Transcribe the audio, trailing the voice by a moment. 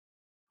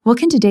What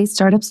can today's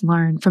startups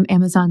learn from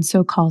Amazon's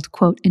so-called,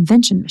 quote,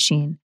 invention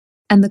machine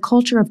and the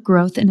culture of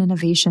growth and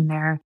innovation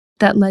there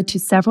that led to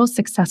several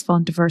successful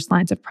and diverse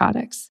lines of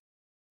products?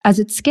 As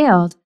it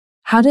scaled,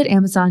 how did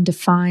Amazon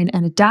define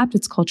and adapt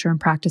its culture and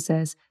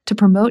practices to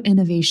promote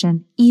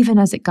innovation even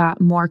as it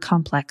got more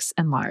complex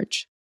and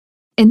large?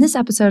 In this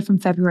episode from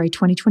February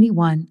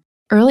 2021,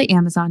 early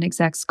Amazon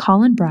execs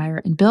Colin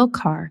Breyer and Bill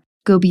Carr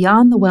go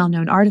beyond the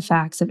well-known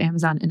artifacts of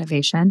Amazon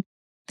innovation,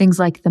 things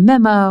like the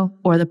memo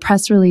or the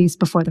press release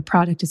before the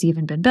product has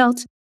even been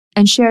built,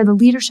 and share the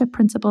leadership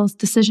principles,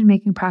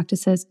 decision-making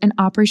practices, and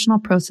operational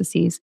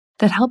processes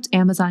that helped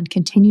Amazon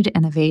continue to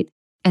innovate,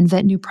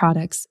 invent new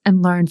products,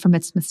 and learn from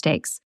its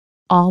mistakes,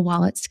 all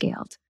while it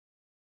scaled.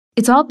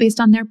 It's all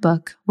based on their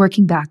book,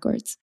 Working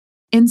Backwards: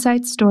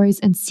 Insights, Stories,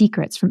 and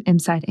Secrets from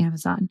Inside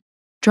Amazon,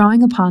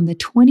 drawing upon the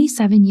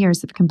 27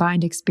 years of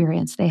combined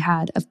experience they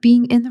had of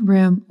being in the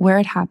room where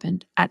it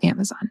happened at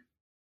Amazon.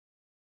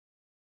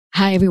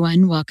 Hi,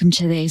 everyone. Welcome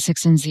to the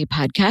A6NZ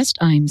podcast.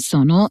 I'm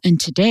Sonal, and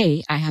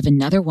today I have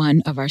another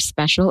one of our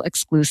special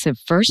exclusive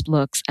first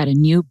looks at a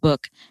new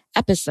book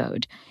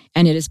episode.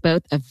 And it is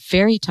both a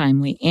very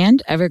timely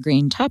and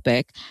evergreen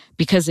topic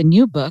because a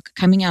new book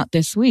coming out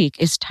this week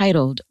is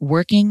titled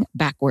Working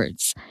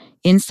Backwards: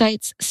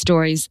 Insights,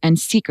 Stories, and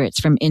Secrets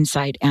from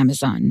Inside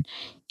Amazon.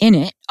 In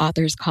it,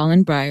 authors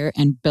Colin Breyer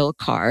and Bill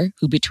Carr,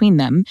 who between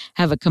them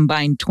have a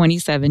combined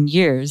 27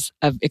 years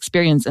of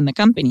experience in the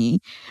company,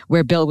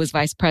 where Bill was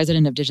vice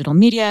president of digital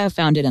media,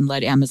 founded and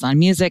led Amazon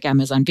Music,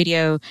 Amazon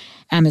Video,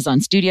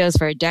 Amazon Studios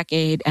for a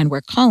decade, and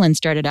where Colin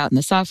started out in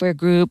the software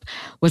group,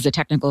 was a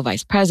technical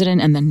vice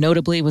president, and then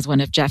notably was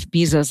one of Jeff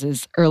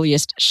Bezos's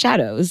earliest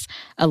shadows,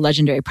 a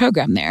legendary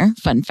program there.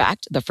 Fun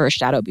fact, the first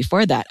shadow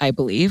before that, I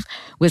believe,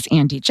 was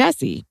Andy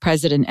Jassy,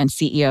 president and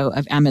CEO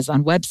of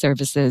Amazon Web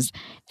Services,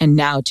 and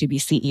now to be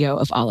CEO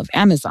of all of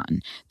Amazon.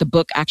 The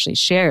book actually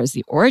shares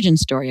the origin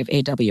story of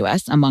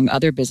AWS, among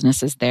other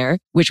businesses there,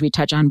 which we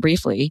touch on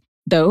briefly.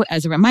 Though,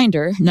 as a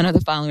reminder, none of the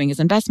following is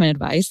investment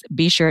advice.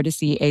 Be sure to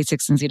see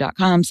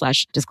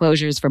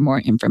a6nz.com/disclosures for more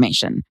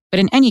information. But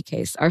in any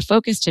case, our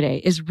focus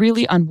today is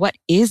really on what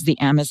is the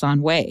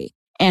Amazon way.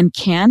 And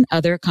can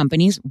other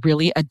companies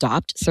really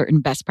adopt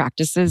certain best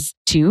practices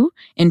too?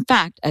 In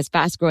fact, as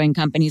fast-growing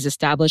companies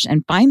establish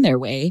and find their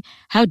way,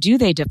 how do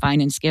they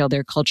define and scale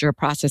their culture,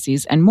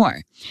 processes, and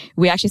more?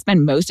 We actually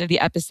spend most of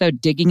the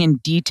episode digging in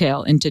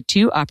detail into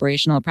two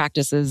operational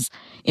practices,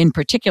 in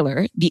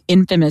particular, the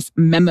infamous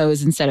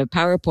memos instead of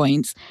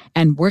PowerPoints,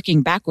 and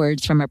working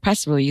backwards from a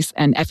press release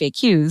and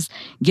FAQs,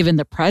 given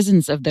the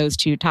presence of those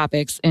two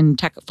topics in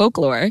tech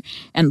folklore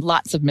and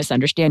lots of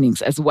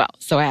misunderstandings as well.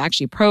 So I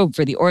actually probe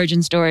for the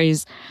origin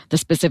stories, the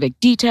specific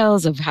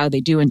details of how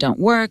they do and don't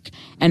work,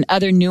 and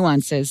other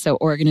nuances so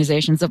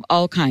organizations of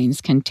all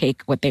kinds can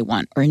take what they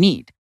want or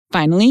need.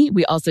 Finally,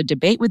 we also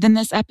debate within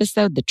this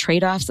episode the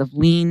trade-offs of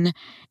lean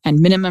and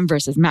minimum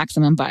versus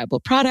maximum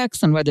viable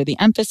products and whether the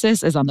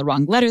emphasis is on the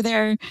wrong letter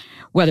there,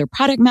 whether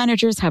product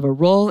managers have a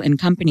role in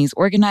companies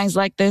organized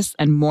like this,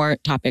 and more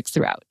topics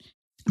throughout.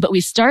 But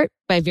we start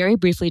by very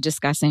briefly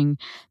discussing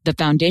the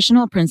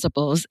foundational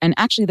principles. And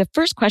actually, the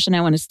first question I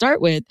want to start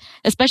with,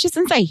 especially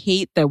since I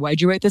hate the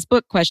 "why'd you write this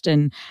book"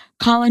 question,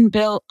 Colin,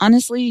 Bill,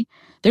 honestly,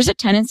 there's a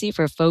tendency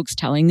for folks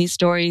telling these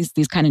stories,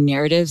 these kind of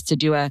narratives, to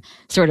do a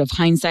sort of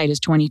hindsight is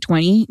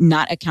 2020,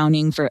 not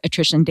accounting for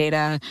attrition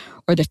data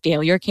or the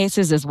failure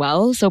cases as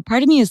well. So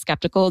part of me is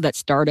skeptical that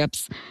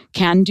startups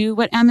can do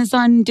what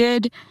Amazon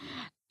did.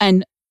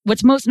 And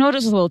what's most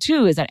noticeable,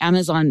 too, is that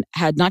Amazon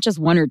had not just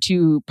one or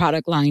two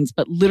product lines,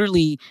 but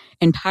literally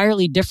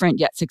entirely different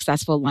yet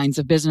successful lines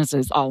of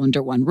businesses all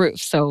under one roof.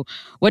 So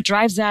what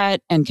drives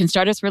that? And can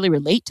startups really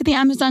relate to the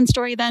Amazon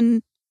story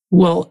then?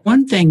 Well,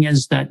 one thing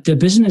is that the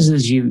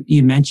businesses you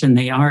mentioned,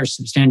 they are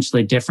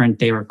substantially different.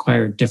 They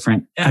require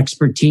different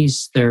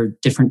expertise. They're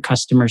different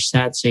customer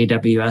sets.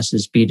 AWS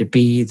is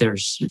B2B.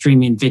 There's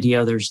streaming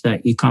video. There's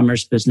the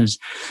e-commerce business.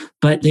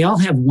 But they all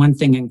have one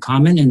thing in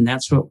common, and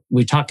that's what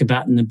we talk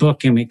about in the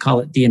book, and we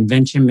call it the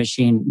invention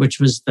machine, which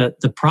was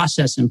the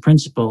process and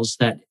principles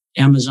that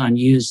Amazon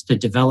used to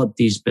develop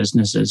these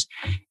businesses.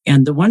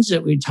 And the ones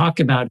that we talk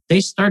about, they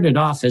started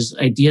off as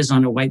ideas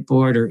on a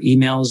whiteboard or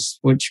emails,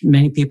 which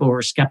many people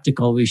were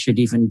skeptical we should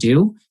even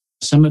do.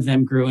 Some of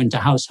them grew into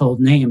household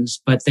names,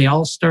 but they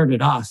all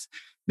started off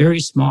very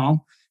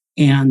small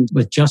and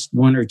with just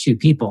one or two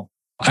people.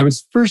 I would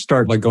first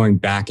start by going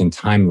back in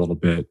time a little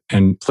bit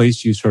and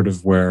place you sort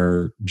of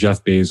where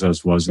Jeff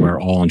Bezos was, where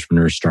all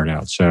entrepreneurs start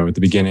out. So at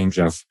the beginning,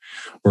 Jeff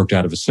worked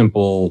out of a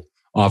simple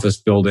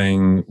office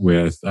building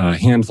with a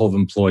handful of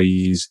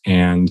employees,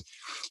 and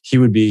he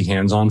would be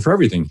hands-on for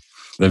everything.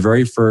 The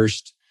very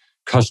first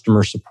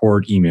customer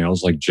support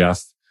emails, like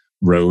Jeff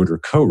wrote or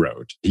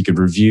co-wrote. He could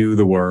review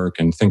the work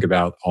and think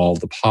about all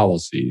the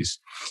policies.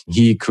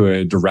 He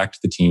could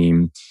direct the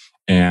team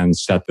and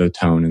set the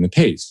tone and the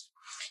pace.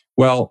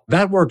 Well,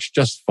 that works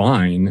just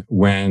fine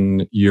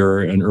when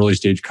you're an early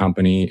stage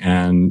company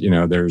and,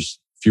 there's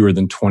fewer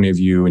than 20 of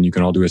you and you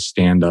can all do a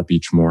stand-up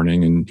each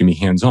morning and be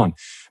hands-on.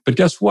 But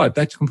guess what?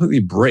 That completely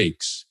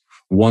breaks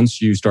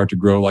Once you start to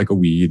grow like a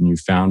weed and you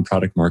found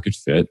product market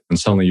fit, and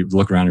suddenly you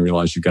look around and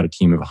realize you've got a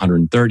team of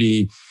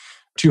 130,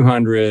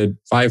 200,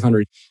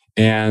 500,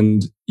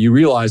 and you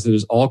realize that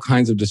there's all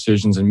kinds of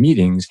decisions and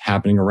meetings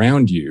happening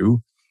around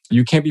you.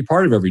 You can't be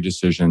part of every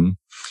decision.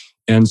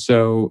 And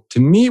so to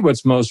me,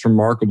 what's most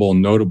remarkable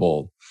and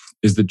notable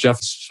is that Jeff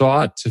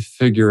sought to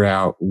figure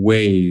out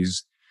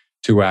ways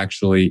to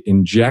actually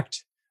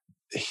inject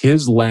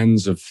his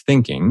lens of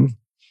thinking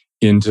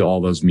into all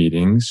those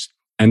meetings,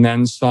 and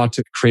then sought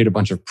to create a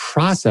bunch of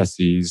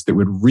processes that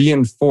would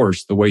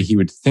reinforce the way he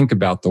would think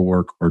about the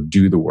work or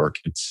do the work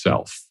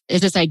itself.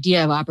 It's this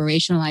idea of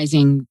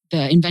operationalizing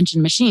the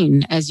invention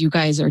machine, as you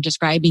guys are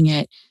describing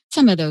it,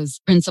 some of those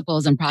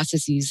principles and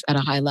processes at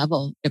a high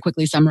level. To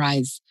quickly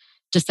summarize,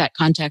 to set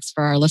context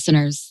for our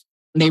listeners,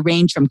 they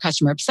range from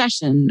customer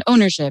obsession,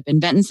 ownership,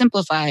 invent and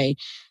simplify,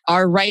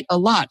 are right a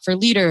lot for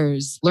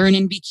leaders, learn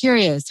and be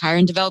curious, hire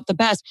and develop the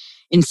best,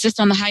 insist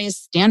on the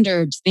highest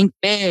standards, think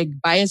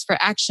big, bias for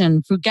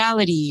action,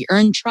 frugality,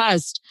 earn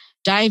trust,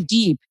 dive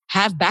deep,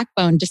 have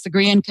backbone,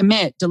 disagree and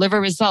commit,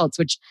 deliver results,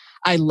 which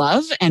I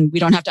love. And we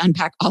don't have to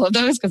unpack all of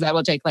those because that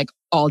will take like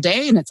all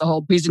day. And it's a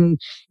whole reason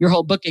your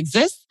whole book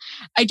exists.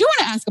 I do want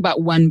to ask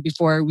about one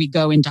before we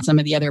go into some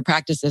of the other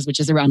practices, which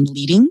is around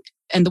leading.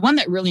 And the one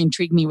that really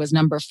intrigued me was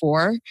number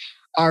 4,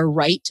 are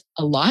right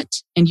a lot.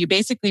 And you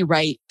basically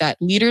write that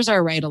leaders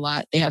are right a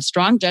lot. They have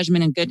strong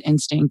judgment and good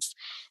instincts.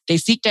 They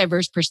seek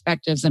diverse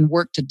perspectives and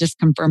work to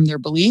disconfirm their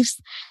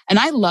beliefs. And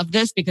I love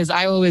this because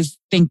I always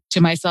think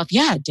to myself,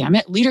 yeah, damn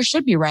it, leaders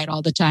should be right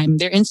all the time.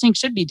 Their instincts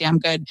should be damn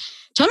good.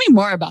 Tell me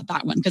more about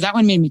that one, because that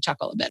one made me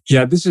chuckle a bit.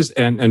 Yeah, this is,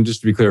 and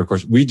just to be clear, of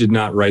course, we did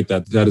not write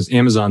that. That is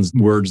Amazon's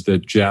words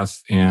that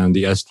Jeff and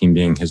the S team,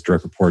 being his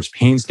direct reports,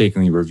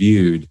 painstakingly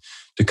reviewed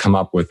to come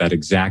up with that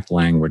exact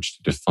language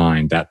to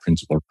define that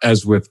principle,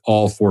 as with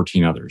all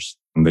 14 others.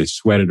 And they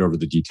sweated over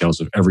the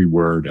details of every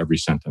word, every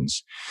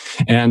sentence.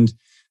 And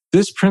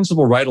this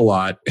principle, right a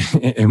lot,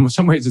 in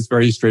some ways it's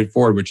very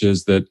straightforward, which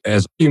is that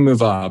as you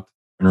move up,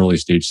 an early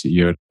stage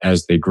CEO,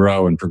 as they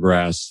grow and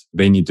progress,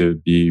 they need to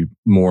be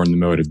more in the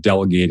mode of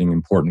delegating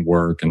important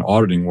work and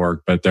auditing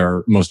work. But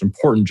their most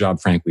important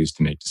job, frankly, is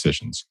to make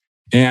decisions.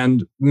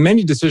 And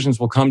many decisions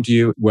will come to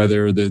you,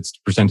 whether it's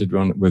presented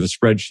with a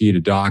spreadsheet, a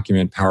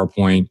document,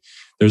 PowerPoint.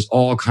 There's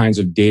all kinds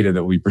of data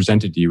that will be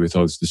presented to you with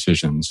those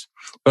decisions.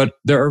 But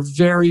there are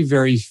very,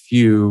 very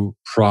few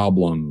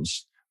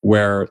problems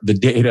where the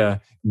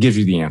data gives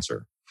you the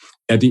answer.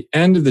 At the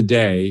end of the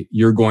day,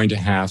 you're going to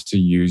have to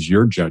use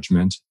your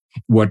judgment.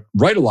 What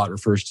Right a Lot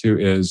refers to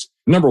is,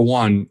 number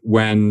one,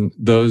 when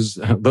those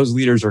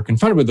leaders are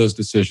confronted with those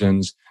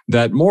decisions,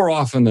 that more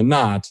often than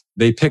not,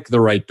 they pick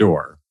the right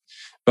door.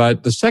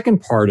 But the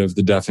second part of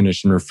the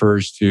definition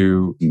refers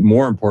to,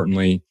 more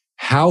importantly,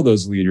 how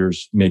those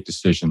leaders make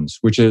decisions,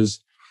 which is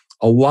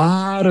a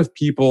lot of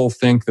people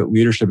think that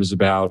leadership is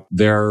about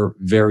their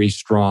very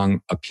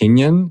strong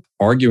opinion,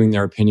 arguing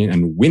their opinion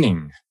and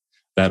winning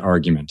that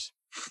argument.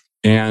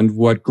 And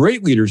what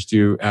great leaders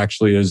do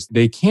actually is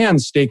they can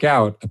stake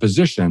out a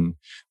position,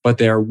 but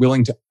they are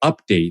willing to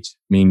update,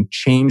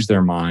 change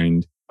their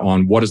mind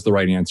on what is the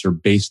right answer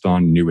based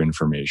on new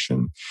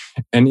information.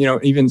 And,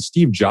 even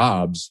Steve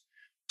Jobs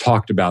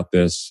talked about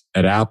this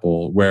at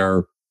Apple,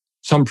 where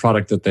some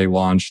product that they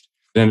launched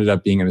ended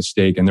up being a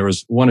mistake. And there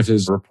was one of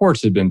his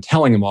reports had been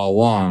telling him all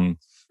along,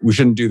 we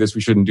shouldn't do this,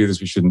 we shouldn't do this,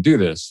 we shouldn't do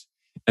this.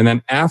 And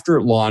then after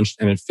it launched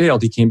and it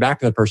failed, he came back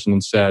to that person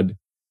and said,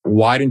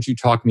 why didn't you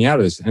talk me out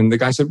of this? And the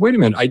guy said, wait a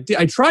minute,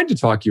 I tried to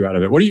talk you out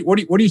of it. What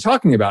are you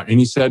talking about? And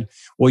he said,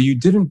 well, you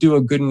didn't do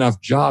a good enough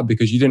job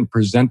because you didn't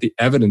present the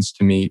evidence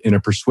to me in a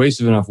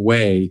persuasive enough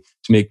way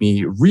to make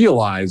me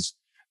realize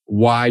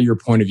why your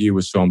point of view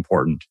was so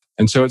important.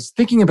 And so it's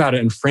thinking about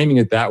it and framing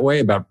it that way,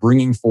 about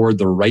bringing forward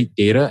the right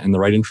data and the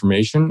right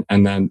information.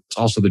 And then it's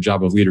also the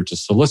job of leader to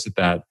solicit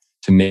that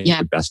to make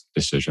the best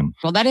decision.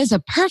 Well, that is a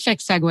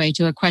perfect segue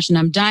to a question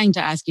I'm dying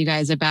to ask you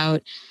guys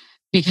about,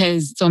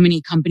 because so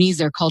many companies,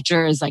 their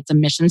culture is like the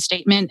mission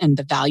statement and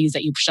the values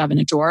that you shove in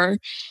a drawer.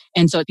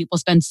 And so people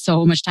spend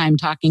so much time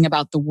talking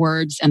about the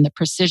words and the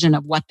precision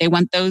of what they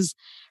want those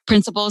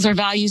principles or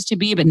values to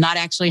be, but not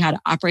actually how to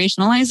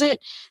operationalize it.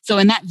 So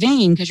in that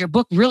vein, because your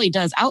book really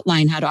does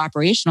outline how to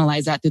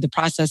operationalize that through the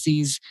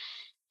processes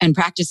and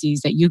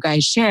practices that you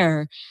guys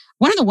share,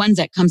 one of the ones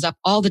that comes up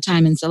all the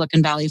time in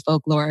Silicon Valley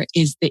folklore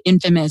is the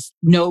infamous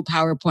no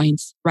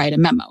PowerPoints, write a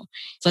memo.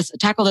 So let's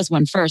tackle this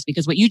one first,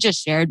 because what you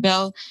just shared,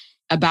 Bill,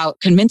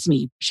 about convince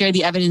me, share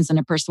the evidence in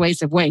a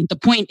persuasive way. The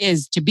point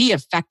is, to be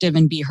effective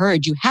and be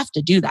heard, you have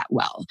to do that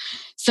well.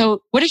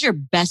 So what is your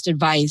best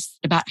advice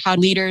about how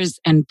leaders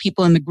and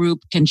people in the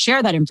group can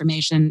share that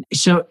information?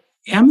 So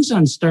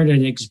Amazon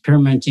started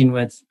experimenting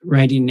with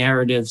writing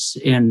narratives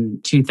in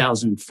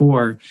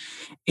 2004.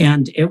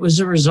 And it was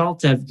a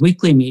result of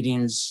weekly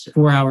meetings,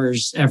 4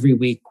 hours every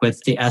week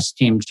with the S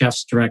team,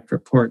 Jeff's direct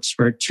reports,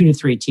 where 2 to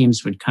 3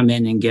 teams would come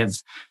in and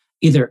give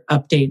either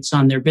updates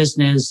on their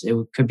business. It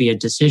could be a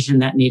decision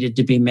that needed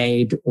to be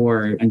made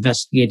or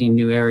investigating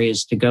new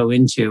areas to go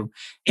into.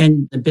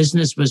 And the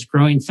business was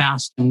growing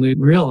fast. And we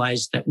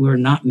realized that we were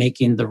not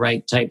making the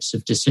right types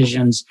of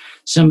decisions.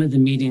 Some of the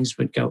meetings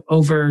would go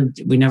over.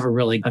 We never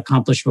really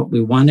accomplished what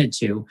we wanted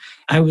to.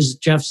 I was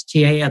Jeff's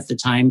TA at the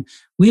time.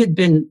 We had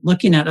been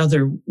looking at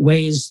other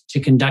ways to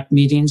conduct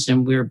meetings,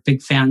 and we were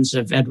big fans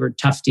of Edward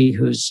Tufte,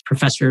 who's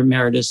professor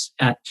emeritus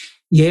at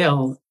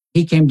Yale.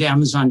 He came to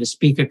Amazon to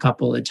speak a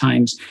couple of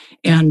times.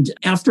 And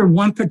after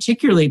one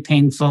particularly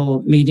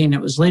painful meeting,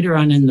 it was later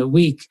on in the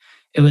week,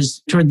 it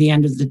was toward the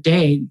end of the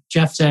day,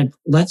 Jeff said,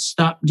 let's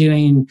stop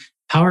doing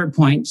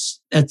PowerPoints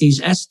at these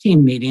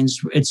S-team meetings.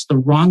 It's the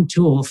wrong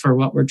tool for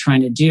what we're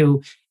trying to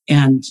do.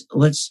 And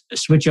let's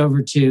switch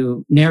over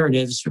to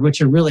narratives,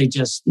 which are really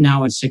just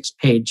now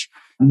 6-page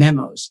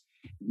memos.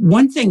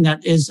 One thing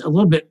that is a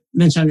little bit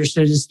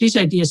misunderstood is these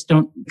ideas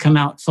don't come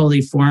out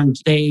fully formed.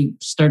 They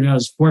started out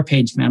as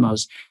 4-page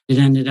memos. It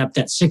ended up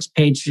that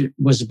 6-page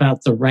was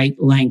about the right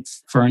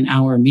length for an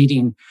hour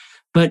meeting.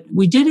 But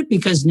we did it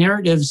because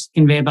narratives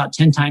convey about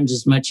 10 times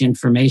as much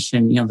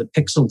information. The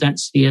pixel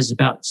density is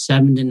about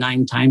 7 to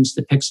 9 times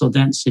the pixel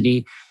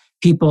density.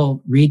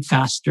 People read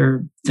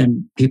faster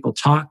than people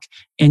talk,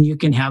 and you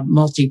can have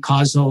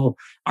multi-causal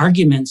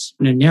arguments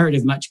in a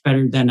narrative much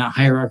better than a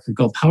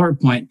hierarchical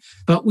PowerPoint.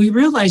 But we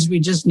realized we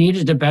just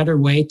needed a better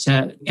way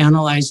to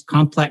analyze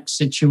complex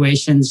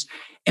situations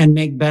and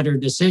make better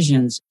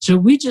decisions. So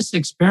we just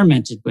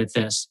experimented with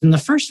this. And the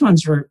first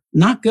ones were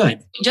not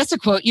good. Just to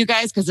quote you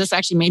guys, because this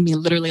actually made me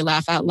literally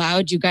laugh out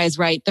loud. You guys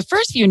write, the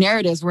first few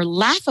narratives were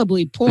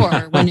laughably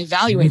poor when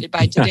evaluated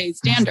by today's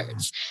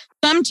standards.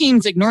 Some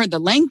teams ignored the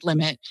length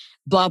limit,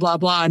 blah, blah,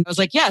 blah. And I was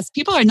like, yes,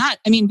 people are not,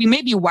 we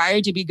may be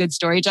wired to be good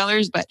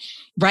storytellers, but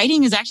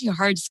writing is actually a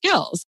hard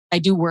skill. I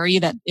do worry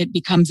that it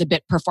becomes a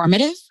bit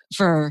performative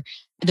for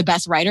the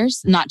best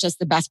writers, not just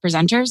the best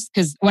presenters.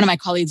 Because one of my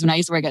colleagues, when I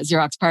used to work at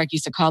Xerox PARC,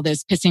 used to call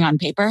this pissing on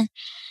paper,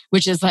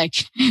 which is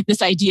like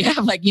this idea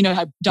of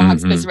how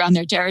dogs piss around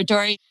their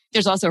territory.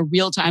 There's also a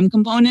real-time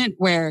component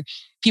where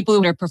people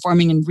who are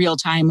performing in real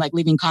time, like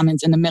leaving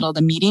comments in the middle of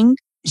the meeting.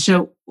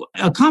 So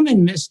a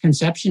common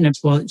misconception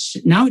is,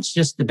 now it's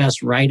just the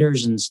best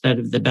writers instead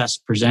of the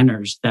best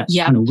presenters that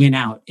kind of win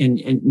out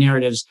in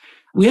narratives.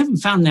 We haven't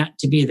found that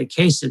to be the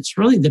case. It's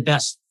really the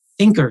best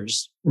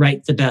thinkers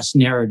write the best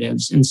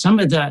narratives. And some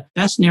of the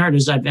best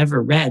narratives I've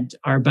ever read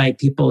are by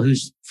people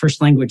whose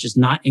first language is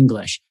not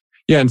English.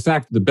 Yeah, in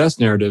fact, the best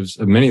narratives,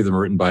 many of them are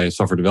written by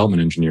software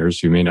development engineers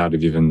who may not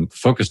have even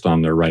focused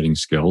on their writing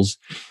skills.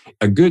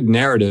 A good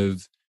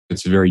narrative,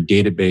 it's a very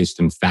data-based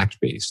and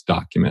fact-based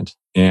document.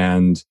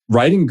 And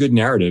writing good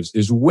narratives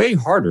is way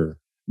harder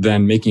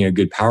than making a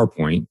good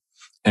PowerPoint.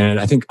 And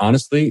I think,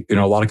 honestly, a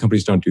lot of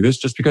companies don't do this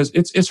just because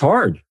it's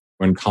hard.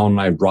 When Colin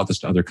and I have brought this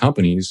to other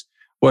companies,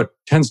 what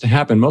tends to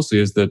happen mostly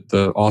is that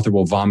the author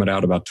will vomit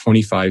out about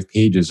 25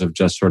 pages of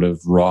just sort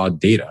of raw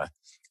data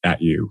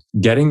at you.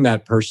 Getting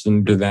that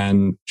person to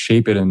then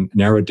shape it and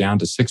narrow it down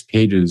to 6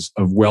 pages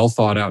of well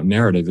thought out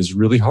narrative is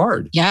really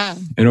hard. Yeah.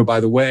 And by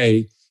the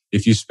way,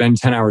 if you spend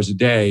 10 hours a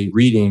day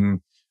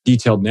reading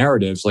detailed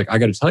narratives, I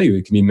got to tell you,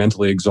 it can be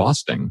mentally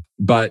exhausting.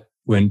 But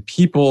when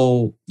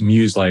people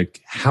muse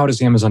how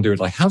does Amazon do it?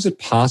 How is it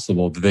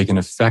possible that they can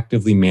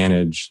effectively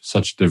manage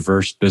such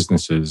diverse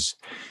businesses?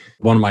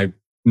 One of my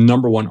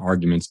number one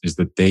arguments is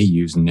that they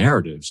use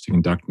narratives to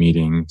conduct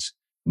meetings,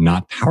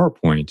 not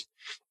PowerPoint.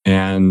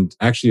 And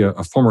actually,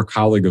 a former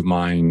colleague of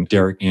mine,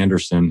 Derek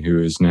Anderson,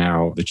 who is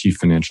now the chief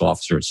financial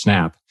officer at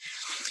Snap,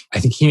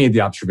 I think he made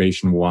the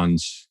observation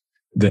once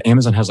that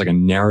Amazon has a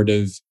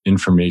narrative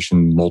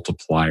information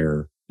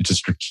multiplier. It's a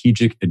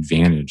strategic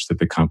advantage that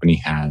the company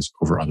has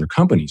over other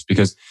companies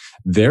because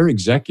their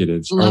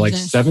executives are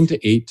 7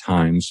 to 8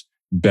 times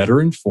better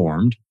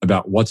informed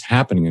about what's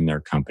happening in their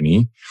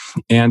company.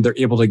 And they're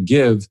able to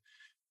give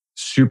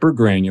super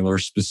granular,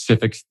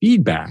 specific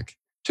feedback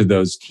to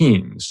those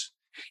teams.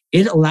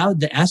 It allowed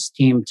the S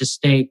team to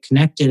stay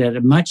connected at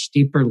a much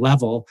deeper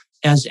level.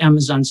 As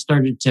Amazon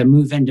started to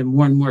move into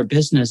more and more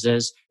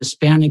businesses, the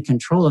span and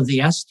control of the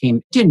S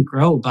team didn't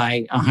grow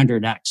by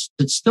 100x.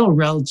 It's still a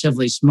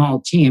relatively small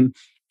team,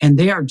 and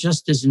they are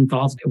just as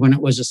involved when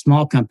it was a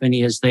small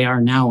company as they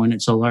are now when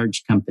it's a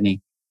large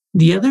company.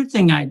 The other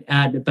thing I'd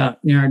add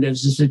about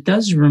narratives is it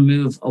does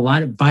remove a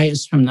lot of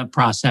bias from the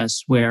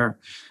process where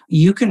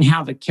you can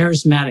have a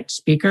charismatic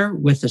speaker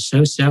with a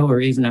so-so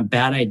or even a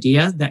bad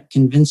idea that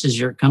convinces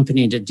your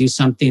company to do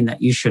something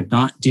that you should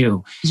not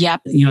do.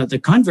 Yep. The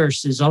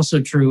converse is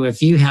also true.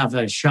 If you have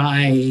a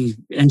shy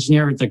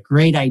engineer with a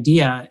great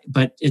idea,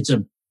 but it's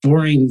a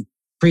boring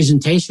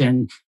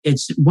presentation,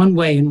 it's one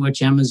way in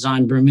which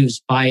Amazon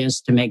removes bias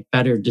to make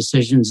better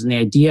decisions, and the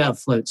idea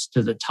floats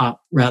to the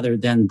top rather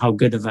than how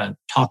good of a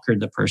talker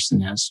the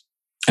person is.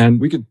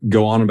 And we could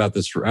go on about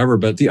this forever,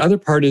 but the other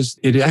part is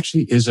it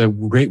actually is a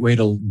great way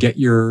to get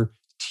your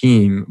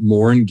team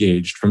more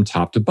engaged from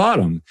top to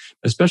bottom,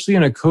 especially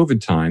in a COVID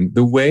time.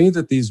 The way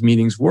that these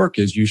meetings work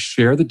is you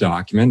share the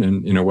document,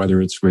 and whether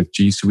it's with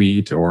G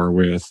Suite or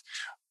with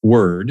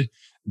Word,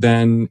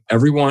 then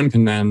everyone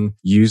can then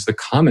use the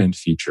comment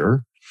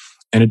feature.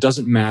 And it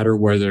doesn't matter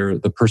whether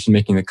the person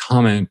making the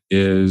comment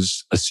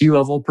is a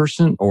C-level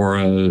person or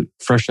a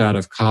fresh out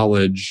of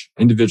college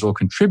individual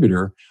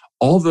contributor.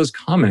 All of those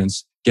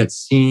comments get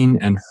seen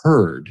and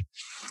heard.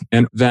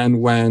 And then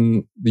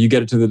when you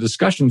get into the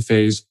discussion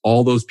phase,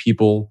 all those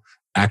people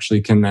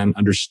actually can then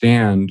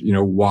understand,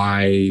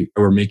 why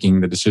we're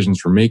making the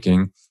decisions we're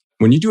making.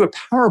 When you do a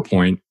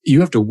PowerPoint, you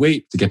have to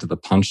wait to get to the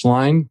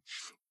punchline.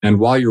 And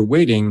while you're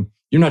waiting,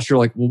 you're not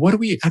sure what are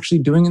we actually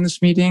doing in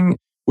this meeting?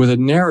 With a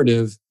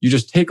narrative, you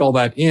just take all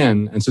that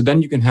in. And so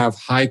then you can have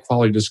high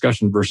quality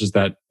discussion versus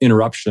that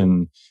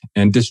interruption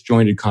and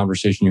disjointed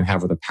conversation you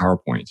have with a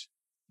PowerPoint.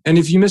 And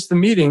if you miss the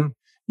meeting,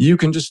 you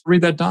can just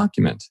read that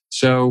document.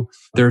 So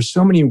there are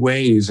so many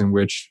ways in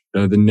which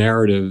the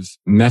narrative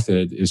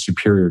method is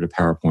superior to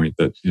PowerPoint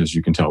that, as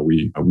you can tell,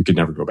 we could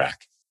never go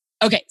back.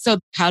 Okay, so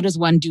how does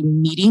one do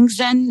meetings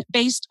then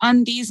based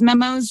on these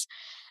memos?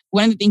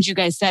 One of the things you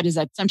guys said is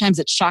that sometimes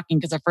it's shocking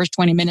because the first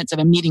 20 minutes of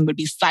a meeting would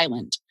be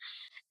silent.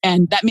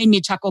 And that made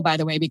me chuckle, by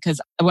the way, because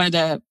one of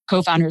the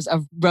co-founders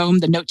of Roam,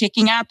 the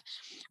note-taking app,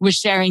 was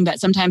sharing that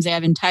sometimes they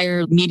have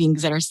entire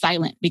meetings that are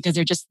silent because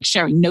they're just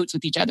sharing notes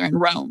with each other in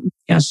Roam.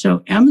 Yeah,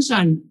 so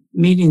Amazon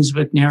meetings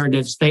with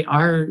narratives, they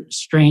are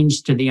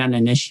strange to the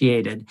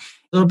uninitiated.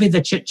 It'll be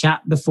the chit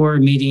chat before a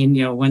meeting,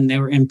 when they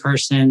were in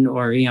person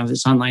or,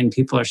 this online,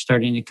 people are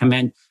starting to come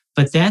in.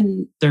 But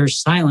then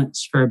there's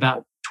silence for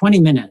about 20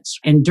 minutes.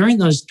 And during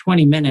those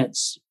 20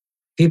 minutes,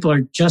 people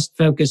are just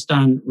focused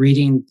on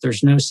reading.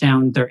 There's no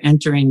sound. They're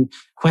entering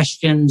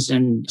questions,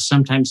 and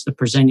sometimes the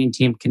presenting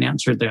team can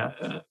answer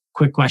the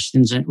quick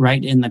questions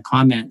right in the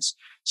comments.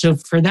 So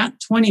for that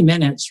 20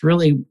 minutes,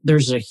 really,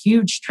 there's a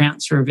huge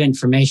transfer of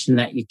information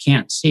that you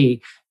can't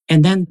see.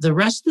 And then the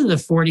rest of the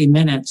 40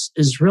 minutes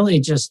is really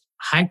just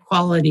high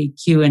quality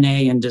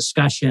Q&A and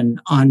discussion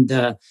on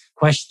the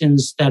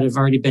questions that have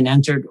already been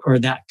entered or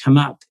that come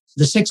up.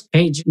 The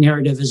 6-page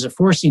narrative is a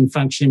forcing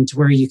function to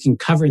where you can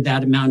cover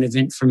that amount of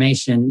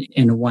information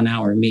in a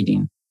 1-hour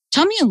meeting.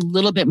 Tell me a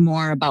little bit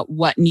more about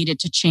what needed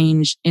to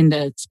change in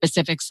the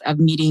specifics of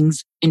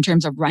meetings in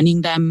terms of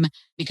running them,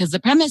 because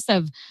the premise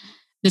of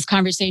this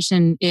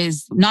conversation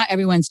is not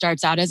everyone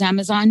starts out as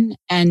Amazon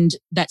and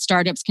that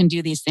startups can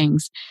do these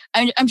things.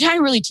 I'm trying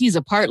to really tease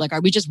apart, are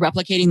we just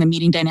replicating the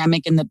meeting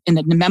dynamic in the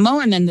memo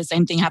and then the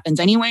same thing happens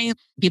anyway?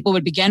 People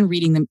would begin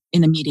reading them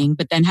in the meeting,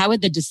 but then how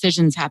would the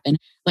decisions happen?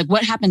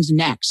 What happens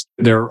next?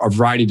 There are a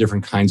variety of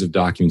different kinds of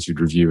documents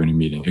you'd review in a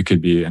meeting. It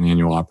could be an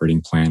annual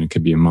operating plan. It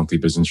could be a monthly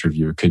business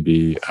review. It could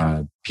be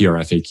a PR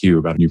FAQ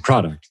about a new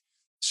product.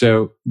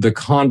 So the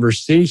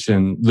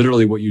conversation,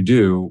 literally what you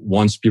do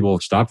once people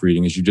stop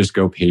reading is you just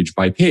go page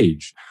by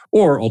page.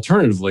 Or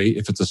alternatively,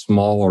 if it's a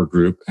smaller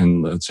group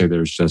and let's say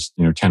there's just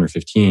 10 or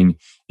 15,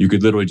 you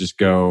could literally just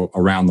go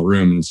around the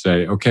room and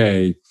say,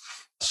 okay,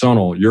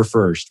 Sonal, you're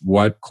first.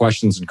 What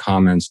questions and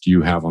comments do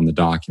you have on the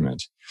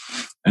document?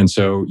 And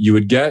so you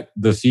would get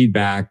the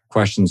feedback,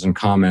 questions and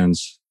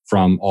comments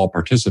from all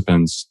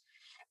participants.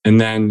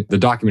 And then the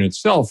document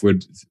itself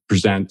would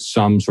present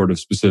some sort of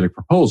specific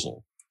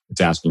proposal. It's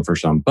asking for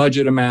some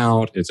budget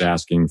amount. It's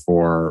asking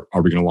for,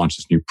 are we going to launch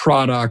this new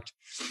product?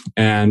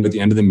 And at the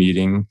end of the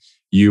meeting,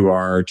 you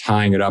are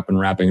tying it up and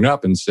wrapping it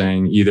up and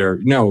saying either,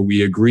 no,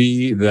 we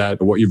agree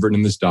that what you've written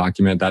in this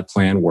document, that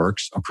plan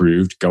works,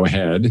 approved, go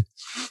ahead.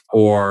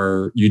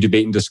 Or you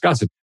debate and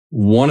discuss it.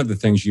 One of the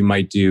things you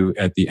might do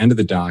at the end of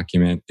the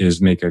document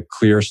is make a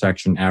clear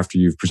section after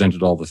you've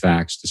presented all the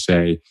facts to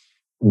say,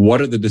 what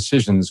are the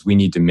decisions we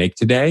need to make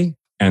today?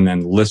 And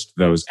then list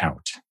those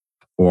out.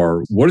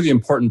 Or what are the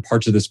important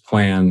parts of this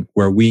plan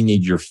where we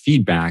need your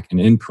feedback and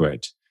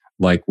input?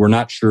 We're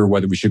not sure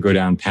whether we should go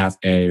down path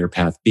A or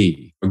path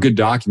B. A good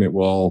document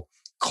will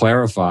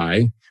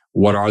clarify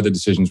what are the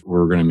decisions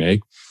we're going to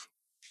make.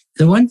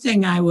 The one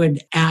thing I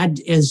would add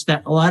is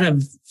that a lot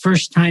of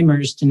first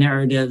timers to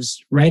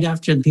narratives, right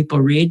after the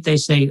people read, they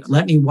say,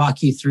 let me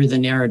walk you through the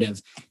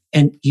narrative.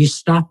 And you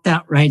stop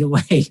that right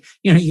away.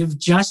 You've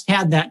just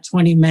had that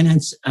 20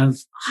 minutes of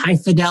high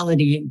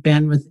fidelity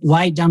bandwidth.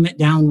 Why dumb it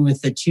down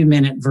with a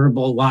 2-minute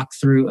verbal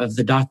walkthrough of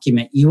the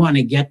document? You want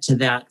to get to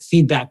that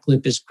feedback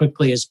loop as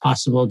quickly as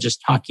possible,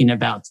 just talking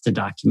about the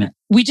document.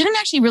 We didn't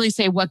actually really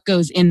say what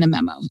goes in the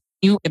memo.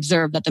 You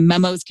observed that the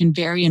memos can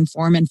vary in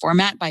form and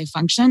format by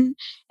function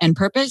and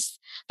purpose.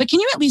 But can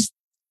you at least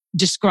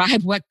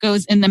describe what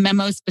goes in the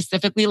memo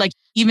specifically?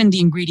 Even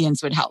the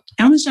ingredients would help.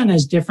 Amazon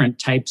has different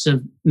types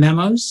of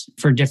memos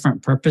for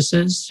different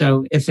purposes.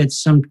 So if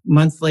it's some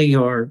monthly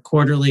or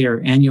quarterly or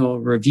annual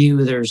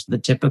review, there's the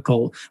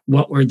typical,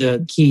 what were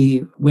the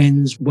key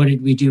wins? What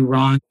did we do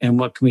wrong? And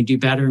what can we do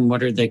better? And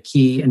what are the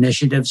key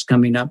initiatives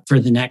coming up for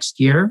the next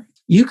year?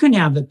 You can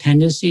have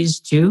appendices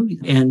too,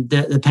 and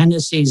the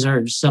appendices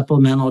are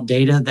supplemental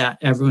data that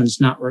everyone's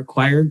not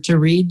required to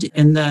read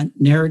in the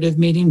narrative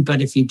meeting.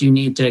 But if you do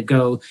need to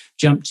go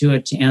jump to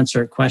it to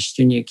answer a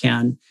question, you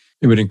can.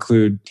 It would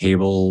include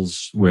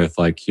tables with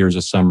here's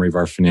a summary of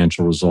our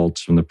financial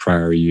results from the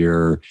prior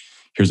year.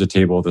 Here's a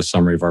table with a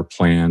summary of our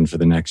plan for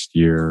the next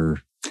year.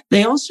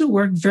 They also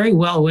work very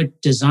well with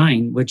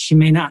design, which you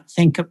may not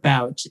think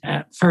about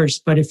at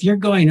first. But if you're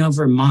going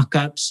over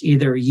mock-ups,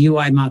 either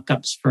UI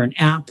mock-ups for an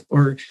app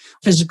or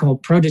physical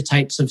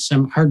prototypes of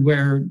some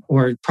hardware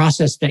or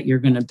process that you're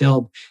going to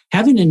build,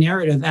 having a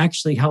narrative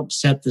actually helps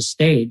set the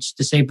stage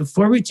to say,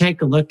 before we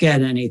take a look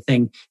at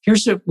anything,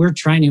 here's what we're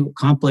trying to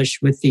accomplish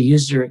with the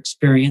user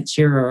experience.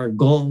 Here are our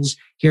goals.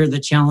 Here are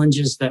the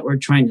challenges that we're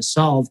trying to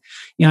solve.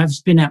 I've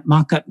been at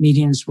mock-up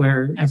meetings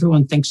where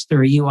everyone thinks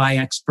they're a UI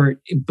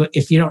expert, but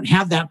if you don't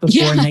have that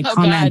before and they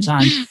comment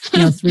on,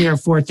 3 or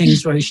 4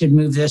 things where you should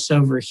move this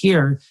over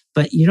here,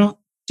 but you don't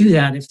do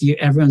that if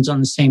everyone's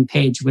on the same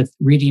page with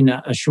reading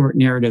a short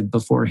narrative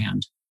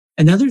beforehand.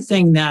 Another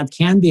thing that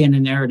can be in a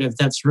narrative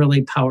that's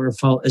really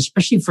powerful,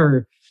 especially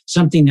for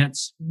something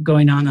that's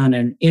going on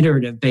an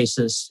iterative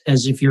basis,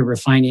 as if you're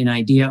refining an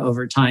idea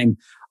over time,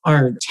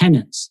 are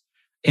tenets.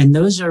 And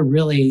those are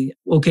really,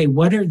 okay,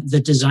 what are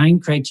the design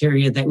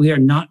criteria that we are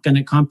not going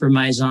to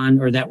compromise on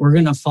or that we're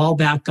going to fall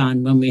back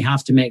on when we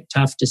have to make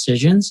tough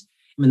decisions?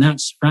 And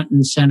that's front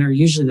and center,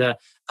 usually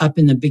up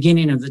in the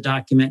beginning of the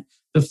document.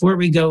 Before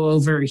we go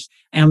over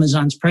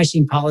Amazon's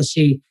pricing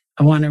policy,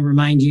 I want to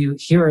remind you,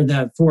 here are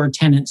the 4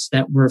 tenets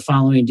that we're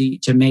following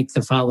to make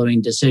the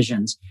following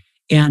decisions.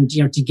 And,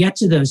 to get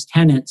to those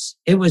tenets,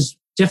 it was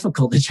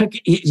difficult. It took,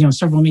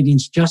 several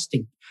meetings just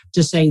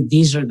to say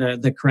these are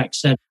the correct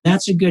set.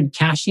 That's a good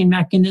caching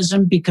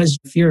mechanism, because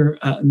if you're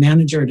a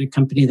manager at a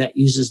company that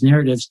uses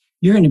narratives,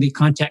 you're going to be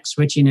context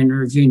switching and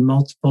reviewing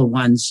multiple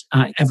ones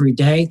every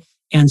day.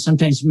 And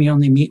sometimes we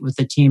only meet with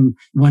the team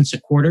once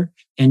a quarter,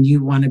 and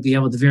you want to be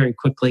able to very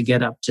quickly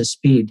get up to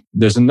speed.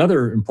 There's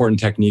another important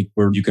technique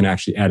where you can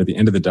actually add at the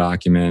end of the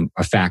document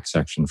a fact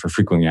section for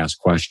frequently asked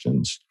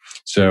questions.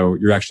 So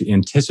you're actually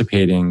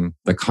anticipating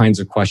the kinds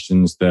of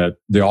questions that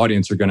the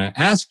audience are going to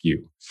ask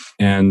you.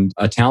 And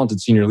a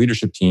talented senior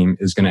leadership team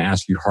is going to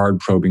ask you hard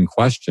probing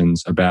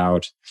questions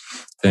about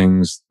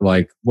things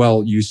like,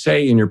 well, you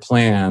say in your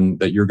plan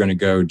that you're going to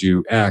go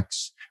do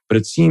X, but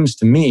it seems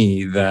to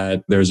me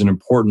that there's an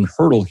important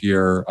hurdle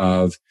here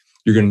of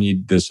you're going to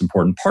need this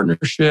important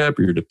partnership,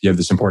 or you have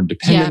this important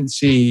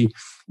dependency. Yeah.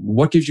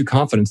 What gives you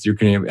confidence that you're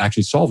going to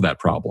actually solve that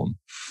problem?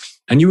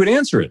 And you would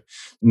answer it.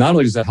 Not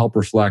only does that help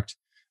reflect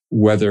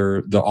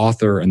whether the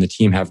author and the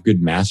team have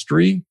good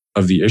mastery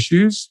of the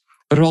issues,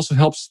 but it also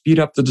helps speed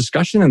up the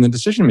discussion and the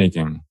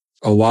decision-making.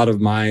 A lot of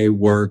my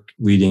work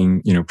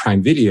leading,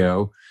 Prime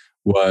Video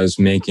was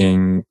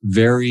making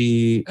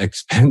very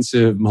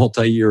expensive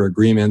multi-year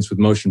agreements with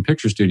motion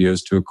picture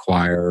studios to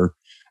acquire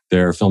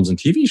their films and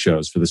TV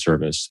shows for the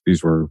service.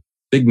 These were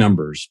big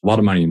numbers, a lot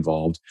of money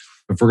involved.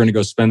 If we're going to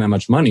go spend that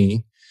much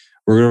money,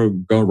 we're going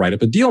to go write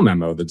up a deal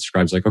memo that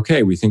describes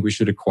okay, we think we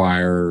should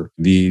acquire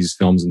these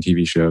films and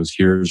TV shows.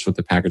 Here's what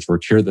the package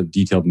works. Here are the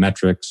detailed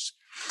metrics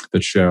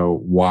that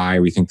show why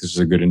we think this is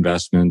a good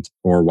investment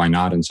or why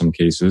not in some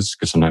cases,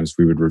 because sometimes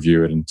we would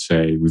review it and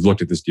say, we've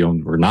looked at this deal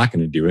and we're not going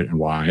to do it and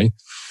why.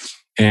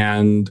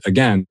 And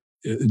again,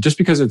 just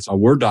because it's a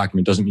Word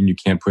document doesn't mean you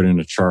can't put in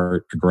a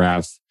chart, a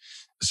graph,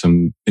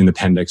 in the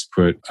appendix,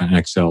 put an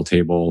Excel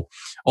table.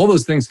 All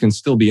those things can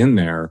still be in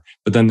there,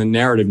 but then the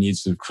narrative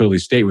needs to clearly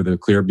state with a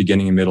clear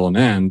beginning and middle and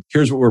end.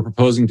 Here's what we're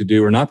proposing to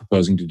do or not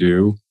proposing to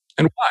do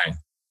and why.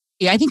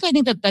 Yeah, I think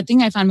that the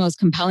thing I found most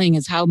compelling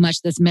is how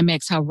much this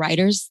mimics how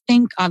writers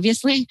think,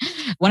 obviously.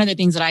 One of the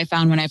things that I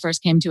found when I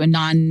first came to a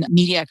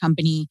non-media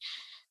company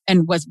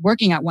and was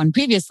working at one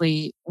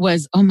previously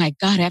was, oh my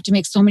God, I have to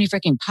make so many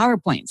freaking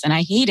PowerPoints. And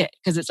I hate it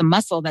because it's a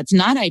muscle that's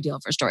not ideal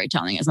for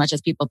storytelling as much as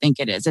people think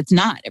it is. It's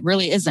not. It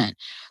really isn't.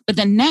 But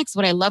then next,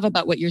 what I love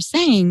about what you're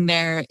saying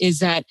there is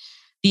that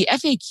the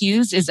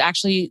FAQs is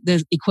actually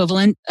the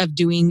equivalent of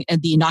doing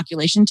the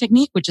inoculation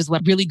technique, which is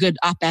what really good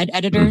op-ed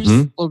editors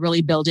will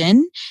really build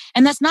in.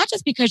 And that's not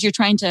just because you're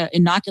trying to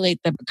inoculate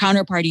the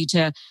counterparty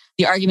to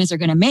the arguments they're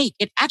going to make.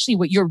 It actually,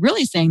 what you're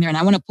really saying there, and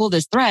I want to pull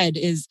this thread,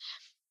 is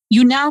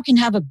you now can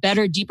have a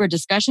better, deeper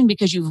discussion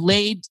because you've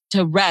laid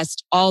to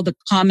rest all the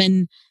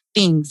common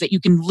things that you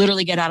can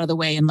literally get out of the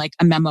way in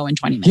a memo in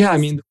 20 minutes. Yeah,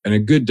 in a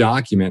good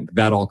document,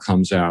 that all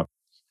comes out.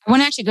 I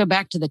want to actually go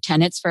back to the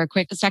tenets for a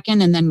quick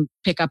second and then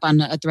pick up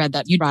on a thread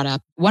that you brought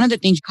up. One of the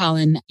things,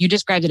 Colin, you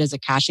described it as a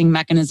caching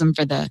mechanism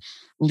for the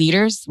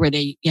leaders where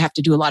you have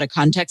to do a lot of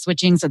context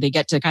switching. So they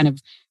get to kind of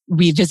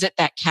revisit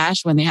that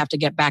cache when they have to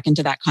get back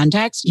into that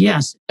context.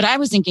 Yes. But I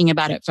was thinking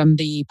about it from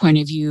the point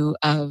of view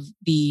of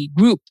the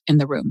group in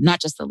the room,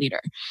 not just the leader,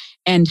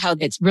 and how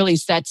it really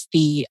sets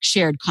the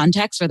shared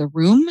context for the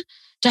room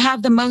to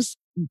have the most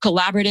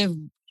collaborative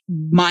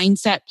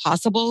mindset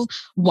possible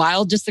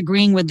while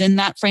disagreeing within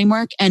that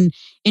framework. And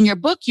in your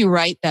book, you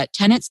write that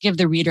tenets give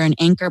the reader an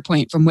anchor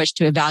point from which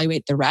to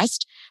evaluate the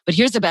rest. But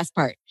here's the best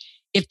part.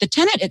 If the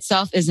tenet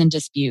itself is in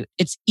dispute,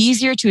 it's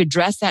easier to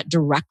address that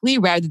directly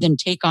rather than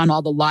take on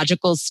all the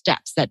logical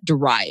steps that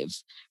derive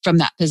from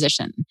that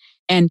position.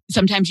 And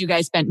sometimes you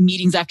guys spent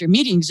meetings after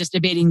meetings just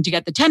debating to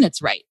get the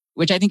tenets right,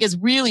 which I think is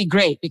really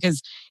great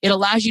because it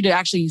allows you to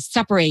actually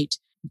separate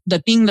the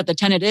thing that the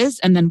tenet is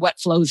and then what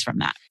flows from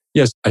that.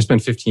 Yes, I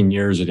spent 15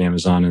 years at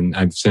Amazon and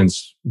I've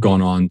since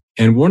gone on.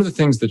 And one of the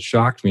things that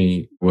shocked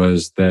me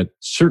was that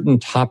certain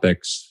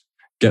topics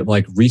get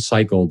like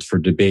recycled for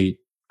debate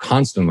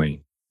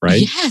constantly,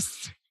 right?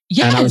 Yes.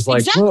 And I Yes, was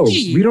like, whoa,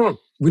 exactly.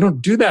 we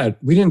don't do that.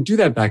 We didn't do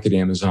that back at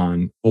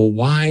Amazon. Well,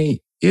 why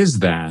is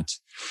that?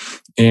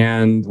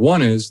 And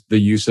one is the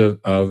use of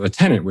a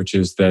tenet, which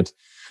is that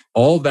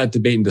all that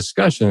debate and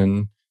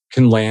discussion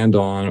can land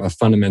on a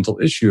fundamental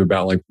issue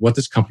about like what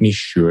this company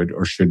should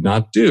or should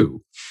not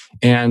do.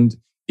 And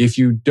if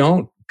you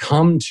don't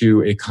come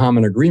to a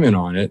common agreement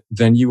on it,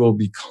 then you will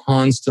be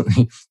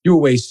you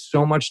will waste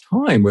so much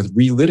time with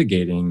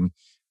relitigating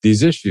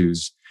these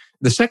issues.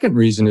 The second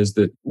reason is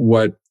that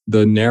what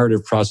the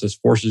narrative process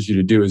forces you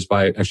to do is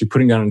by actually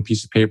putting down on a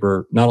piece of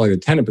paper, not only the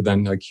tenet, but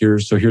then like,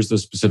 here's the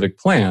specific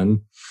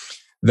plan.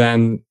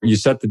 Then you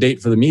set the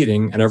date for the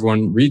meeting and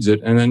everyone reads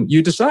it and then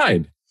you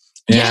decide.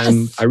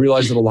 And Yes. I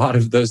realized that a lot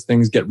of those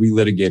things get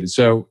relitigated.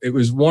 So it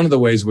was one of the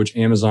ways in which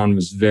Amazon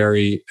was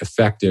very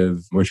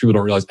effective, which people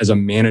don't realize, as a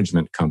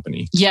management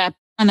company. Yeah.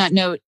 On that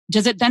note,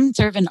 does it then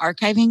serve an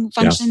archiving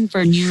function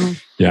for new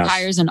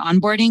hires and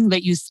onboarding,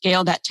 that you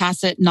scale that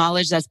tacit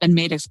knowledge that's been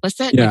made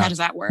explicit? Yeah. Like, how does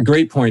that work?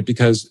 Great point.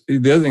 Because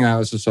the other thing I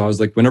also saw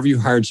is like whenever you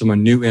hired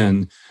someone new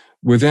in,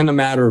 within a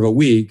matter of a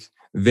week,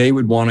 they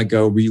would want to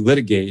go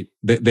relitigate.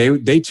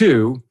 They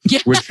too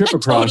would trip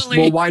across. Totally.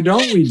 Well, why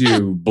don't we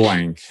do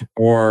blank?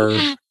 Or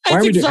why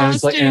are we doing?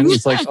 And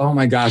it's like, oh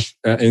my gosh!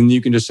 And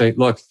you can just say,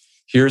 look,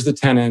 here's the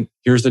tenant,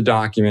 here's the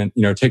document.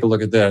 Take a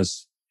look at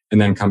this,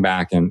 and then come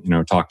back and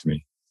talk to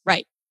me.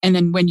 Right. And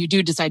then when you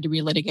do decide to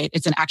relitigate,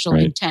 it's an actual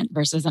intent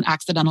versus an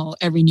accidental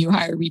every new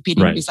hire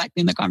repeating,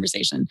 recycling the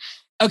conversation.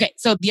 Okay.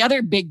 So the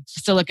other big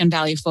Silicon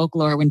Valley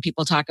folklore when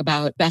people talk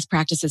about best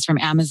practices from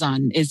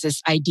Amazon is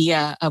this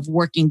idea of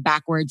working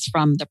backwards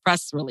from the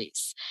press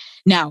release.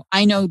 Now,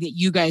 I know that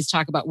you guys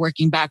talk about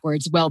working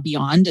backwards well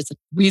beyond. It's a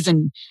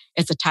reason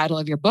it's a title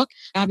of your book,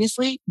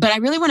 obviously. But I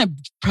really want to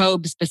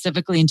probe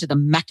specifically into the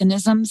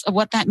mechanisms of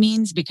what that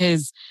means,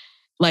 because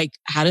like,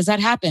 how does that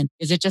happen?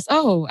 Is it just,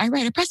 oh, I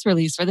write a press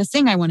release for this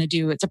thing I want to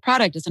do? It's a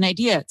product, it's an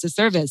idea, it's a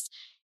service.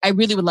 I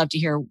really would love to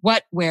hear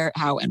what, where,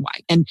 how, and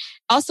why. And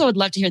also would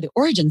love to hear the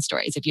origin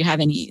stories if you have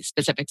any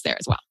specifics there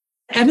as well.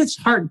 At its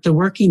heart, the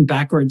working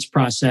backwards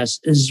process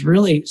is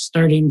really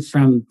starting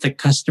from the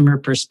customer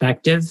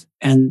perspective,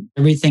 and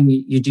everything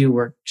you do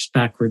works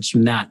backwards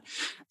from that.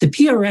 The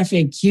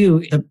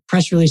PRFAQ, the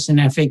press release and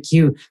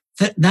FAQ,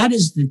 that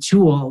is the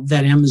tool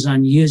that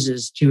Amazon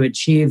uses to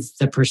achieve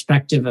the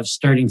perspective of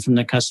starting from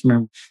the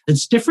customer.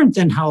 It's different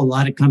than how a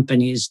lot of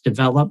companies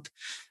develop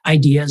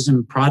ideas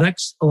and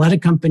products. A lot of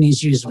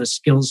companies use a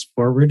skills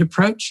forward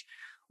approach.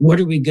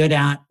 What are we good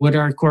at? What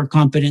are our core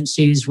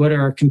competencies? What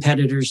are our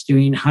competitors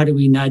doing? How do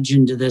we nudge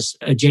into this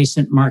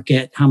adjacent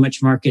market? How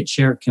much market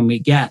share can we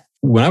get?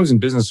 When I was in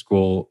business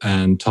school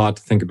and taught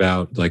to think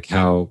about like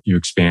how you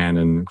expand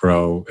and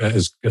grow,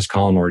 as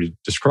Colin already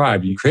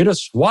described, you create a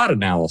SWOT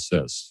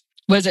analysis.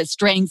 Was it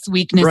strengths,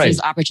 weaknesses,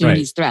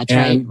 opportunities, threats,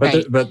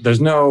 But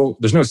there's no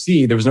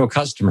C, there was no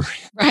customer.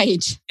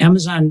 Right.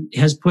 Amazon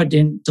has put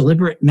in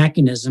deliberate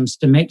mechanisms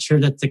to make sure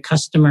that the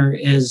customer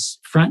is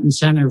front and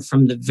center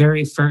from the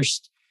very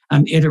first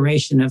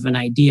iteration of an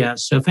idea.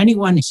 So if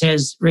anyone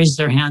raise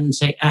their hand and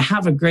say, I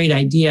have a great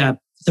idea,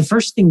 the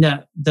first thing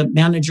that the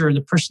manager or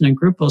the person in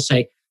group will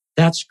say,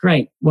 that's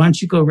great. Why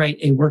don't you go write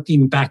a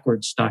working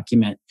backwards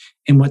document?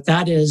 And what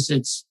that is,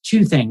 it's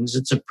two things.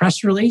 It's a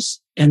press release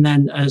and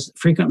then a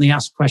frequently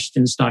asked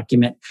questions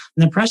document.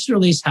 And the press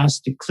release has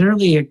to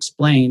clearly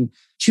explain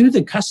to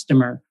the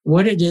customer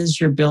what it is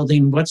you're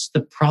building, what's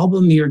the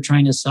problem you're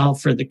trying to solve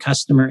for the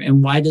customer,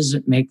 and why does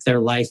it make their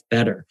life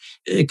better?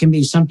 It can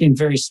be something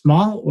very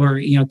small, or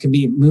it can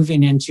be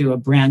moving into a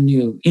brand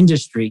new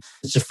industry.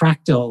 It's a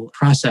fractal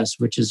process,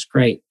 which is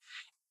great.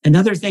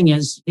 Another thing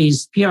is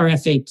these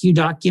PRFAQ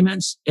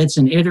documents, it's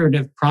an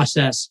iterative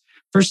process.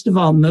 First of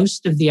all,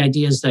 most of the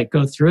ideas that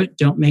go through it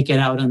don't make it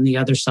out on the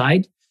other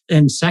side.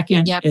 And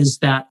second is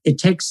that it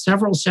takes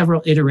several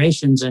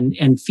iterations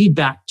and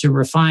feedback to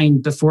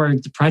refine before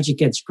the project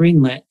gets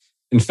greenlit.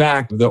 In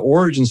fact, the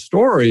origin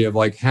story of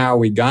like how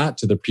we got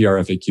to the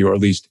PRFAQ, or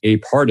at least a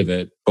part of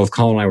it, both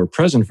Colin and I were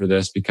present for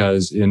this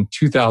because in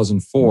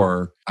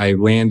 2004, I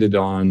landed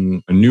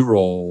on a new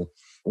role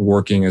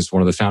working as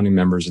one of the founding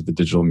members of the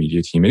digital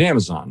media team at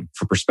Amazon.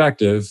 For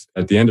perspective,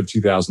 at the end of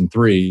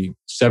 2003,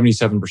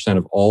 77%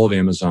 of all of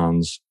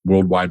Amazon's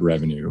worldwide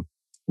revenue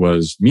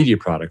was media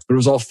products, but it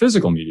was all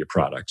physical media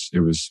products.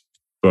 It was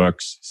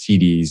books,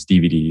 CDs,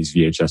 DVDs,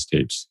 VHS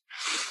tapes.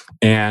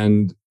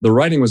 And the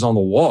writing was on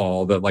the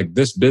wall that like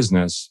this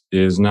business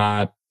is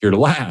not here to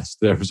last.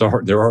 There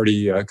were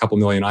already a couple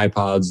million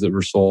iPods that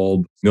were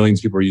sold. Millions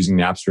of people were using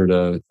Napster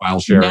to file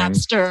sharing.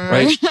 Napster.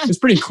 Right? It's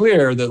pretty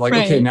clear that like,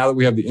 okay, now that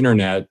we have the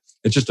internet,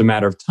 it's just a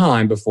matter of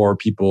time before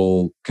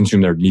people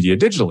consume their media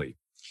digitally.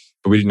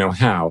 But we didn't know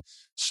how.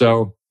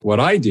 So what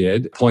I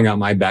did, pulling out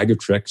my bag of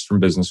tricks from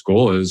business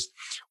school, is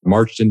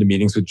marched into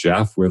meetings with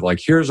Jeff with like,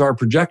 here's our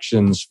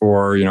projections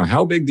for,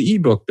 how big the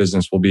ebook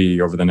business will be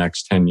over the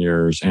next 10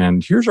 years.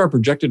 And here's our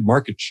projected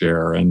market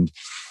share. And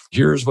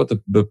here's what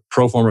the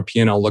pro forma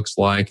P&L looks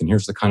like, and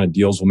here's the kind of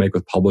deals we'll make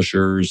with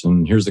publishers,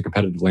 and here's the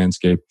competitive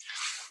landscape.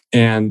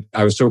 And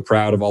I was so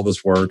proud of all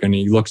this work. And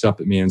he looks up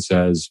at me and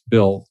says,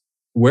 Bill,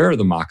 where are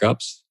the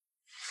mock-ups?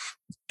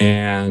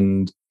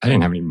 And I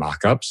didn't have any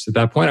mock-ups at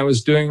that point. I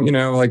was doing,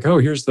 oh,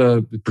 here's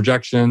the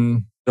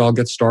projection. I'll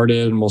get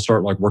started and we'll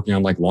start working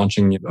on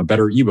launching a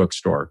better ebook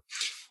store.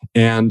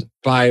 And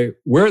by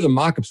where are the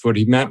mock-ups, what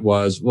he meant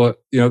was, well,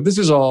 this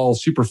is all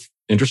super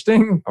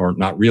interesting, or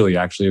not really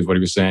actually is what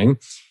he was saying.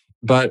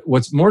 But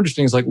what's more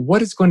interesting is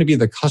what is going to be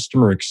the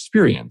customer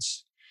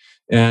experience?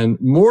 And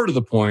more to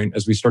the point,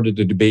 as we started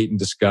to debate and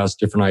discuss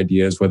different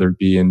ideas, whether it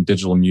be in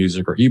digital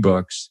music or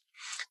ebooks,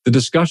 the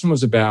discussion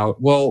was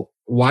about, well,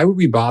 why would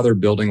we bother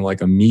building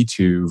a Me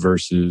Too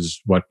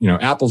versus what,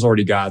 Apple's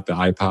already got the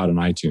iPod and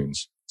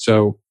iTunes.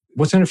 So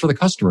what's in it for the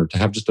customer to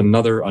have just a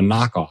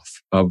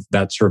knockoff of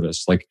that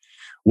service?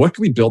 What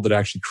can we build that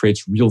actually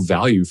creates real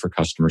value for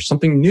customers?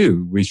 Something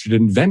new we should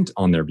invent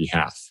on their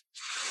behalf.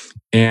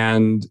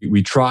 And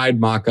we tried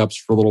mock-ups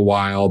for a little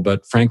while,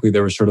 but frankly,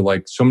 there was sort of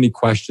so many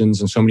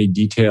questions and so many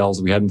details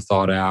that we hadn't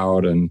thought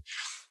out. And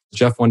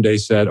Jeff one day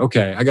said,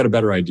 okay, I got a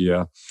better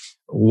idea.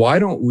 Why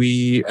don't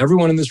we,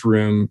 everyone in this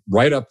room,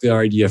 write up the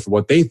idea for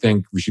what they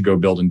think we should go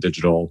build in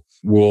digital.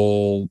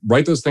 We'll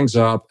write those things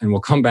up and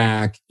we'll come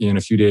back in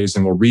a few days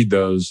and we'll read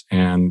those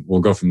and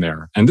we'll go from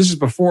there. And this is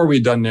before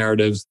we'd done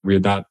narratives. We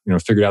had not,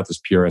 figured out this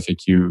PR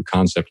FAQ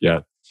concept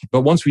yet.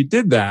 But once we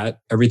did that,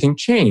 everything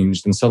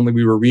changed. And suddenly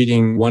we were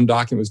reading, one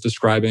document was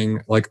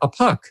describing a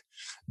puck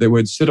that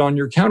would sit on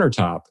your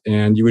countertop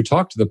and you would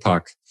talk to the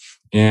puck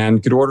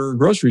and could order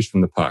groceries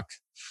from the puck.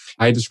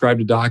 I described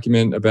a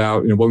document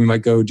about what we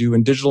might go do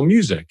in digital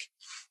music.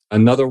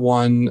 Another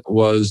one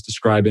was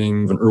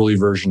describing an early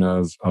version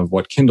of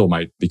what Kindle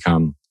might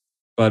become.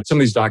 But some of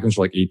these documents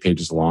were 8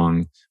 pages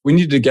long. We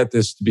needed to get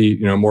this to be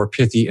more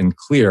pithy and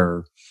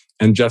clear.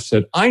 And Jeff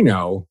said, I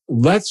know,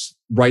 let's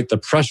write the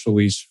press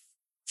release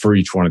for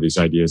each one of these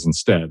ideas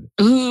instead.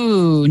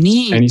 Ooh,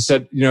 neat. And he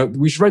said,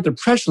 we should write the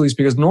press release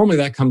because normally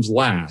that comes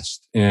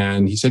last.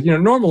 And he said,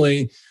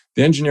 normally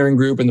the engineering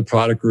group and the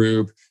product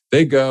group,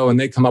 they go and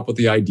they come up with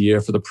the idea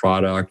for the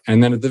product.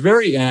 And then at the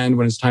very end,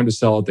 when it's time to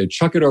sell it, they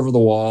chuck it over the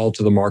wall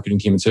to the marketing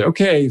team and say,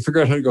 okay,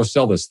 figure out how to go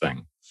sell this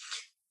thing.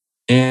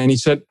 And he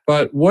said,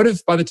 but what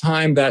if by the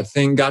time that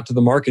thing got to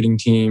the marketing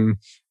team,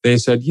 they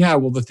said, yeah,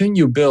 well, the thing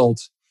you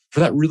built, for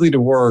that really to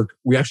work,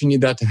 we actually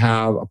need that to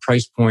have a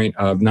price point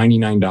of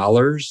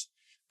 $99,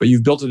 but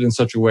you've built it in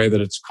such a way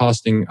that it's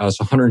costing us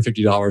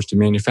 $150 to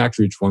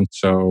manufacture each one.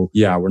 So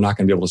yeah, we're not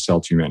going to be able to sell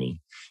too many.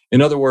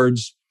 In other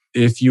words,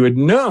 if you had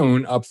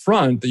known up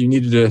front that you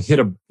needed to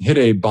hit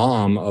a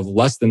bomb of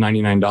less than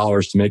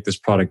 $99 to make this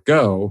product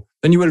go,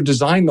 then you would have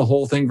designed the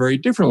whole thing very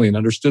differently and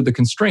understood the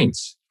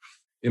constraints.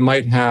 It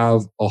might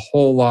have a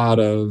whole lot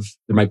of,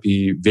 there might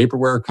be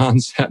vaporware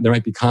concept, there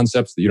might be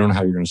concepts that you don't know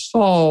how you're going to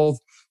solve,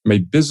 there might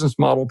be business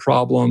model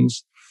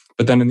problems.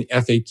 But then in the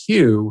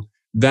FAQ,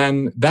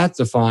 then that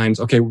defines,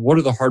 okay, what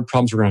are the hard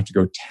problems we're going to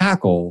have to go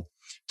tackle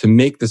to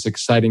make this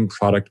exciting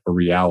product a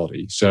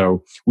reality?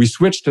 So we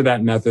switched to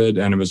that method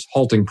and it was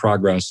halting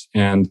progress.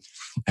 And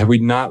had we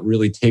not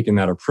really taken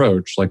that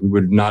approach, we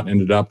would have not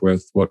ended up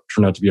with what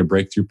turned out to be a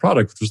breakthrough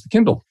product, which was the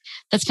Kindle.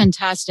 That's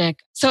fantastic.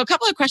 So a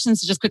couple of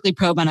questions to just quickly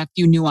probe on a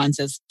few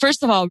nuances.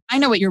 First of all, I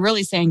know what you're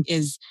really saying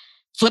is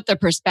flip the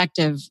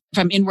perspective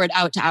from inward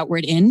out to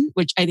outward in,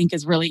 which I think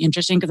is really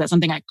interesting because that's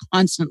something I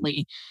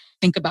constantly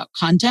think about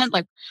content,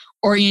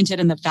 oriented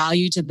in the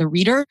value to the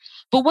reader.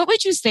 But what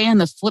would you say on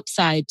the flip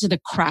side to the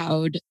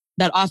crowd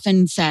that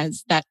often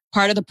says that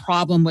part of the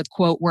problem with,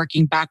 quote,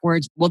 working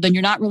backwards, well, then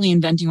you're not really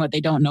inventing what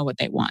they don't know what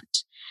they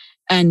want.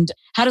 And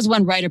how does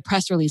one write a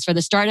press release for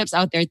the startups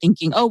out there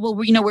thinking, oh, well,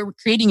 we're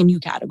creating a new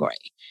category.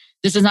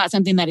 This is not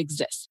something that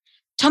exists.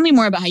 Tell me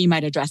more about how you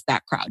might address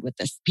that crowd with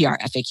this PR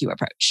FAQ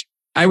approach.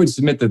 I would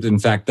submit that, in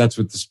fact, that's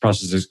what this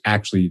process is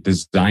actually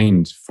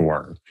designed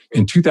for.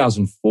 In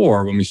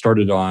 2004, when we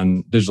started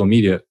on digital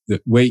media, the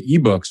way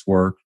ebooks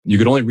work, you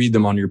could only read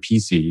them on your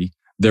PC.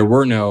 There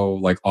were no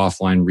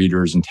offline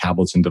readers and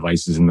tablets and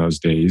devices in those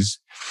days.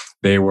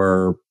 They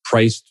were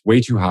priced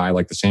way too high,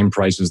 the same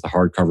price as the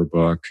hardcover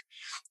book.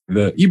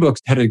 The ebooks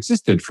had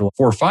existed for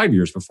 4 or 5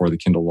 years before the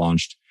Kindle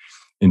launched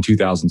in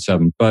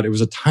 2007, but it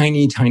was a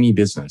tiny, tiny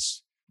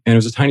business. And it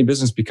was a tiny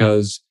business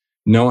because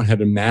no one had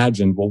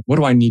imagined, well, what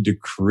do I need to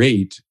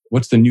create?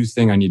 What's the new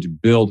thing I need to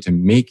build to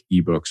make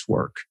ebooks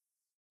work?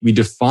 We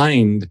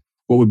defined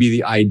what would be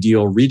the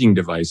ideal reading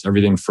device,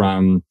 everything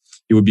from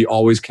it would be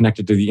always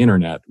connected to the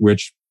internet,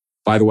 which,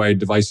 by the way,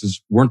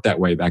 devices weren't that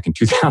way back in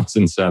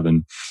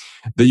 2007,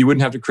 that you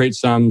wouldn't have to create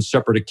some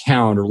separate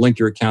account or link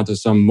your account to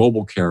some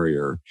mobile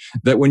carrier,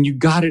 that when you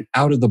got it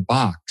out of the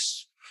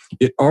box,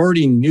 it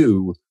already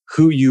knew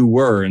who you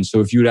were. And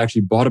so if you had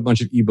actually bought a bunch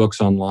of ebooks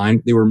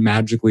online, they were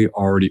magically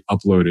already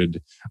uploaded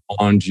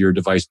onto your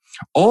device.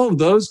 All of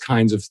those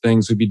kinds of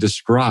things would be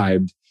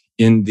described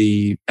in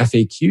the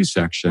FAQ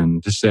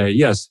section to say,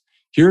 yes,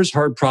 here's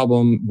hard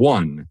problem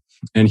 1.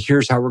 and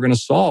here's how we're going to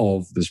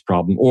solve this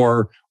problem.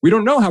 Or we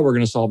don't know how we're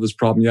going to solve this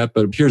problem yet,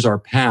 but here's our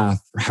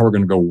path for how we're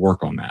going to go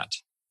work on that.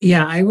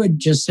 Yeah, I would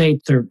just say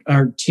there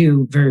are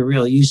two very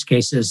real use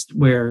cases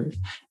where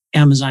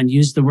Amazon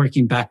used the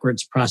working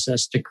backwards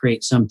process to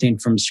create something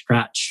from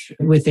scratch.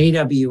 With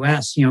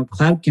AWS,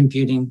 cloud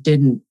computing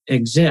didn't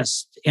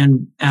exist.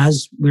 And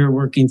as we were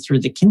working through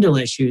the Kindle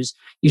issues,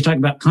 you talk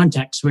about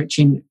context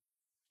switching.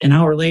 An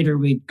hour later,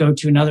 we'd go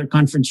to another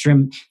conference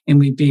room and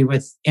we'd be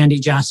with Andy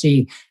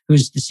Jassy,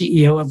 who's the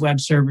CEO of Web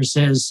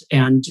Services,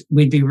 and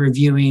we'd be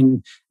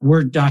reviewing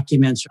Word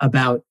documents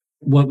about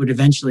what would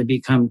eventually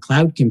become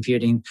cloud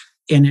computing.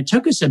 And it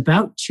took us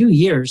about 2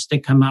 years to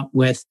come up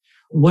with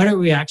what are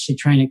we actually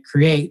trying to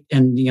create.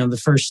 And, the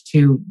first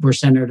two were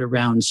centered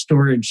around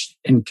storage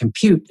and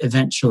compute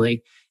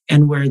eventually.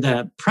 And where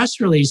the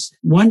press release,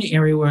 one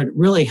area where it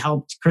really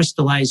helped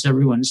crystallize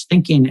everyone's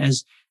thinking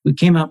is we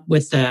came up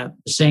with the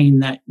saying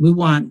that we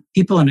want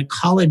people in a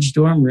college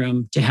dorm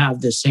room to have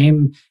the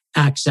same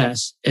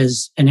access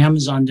as an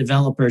Amazon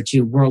developer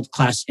to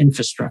world-class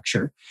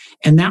infrastructure.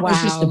 And that was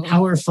just a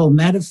powerful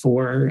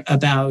metaphor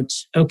about,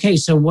 okay,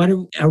 so what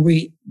are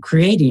we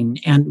creating?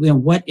 And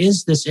what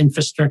is this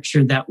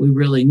infrastructure that we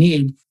really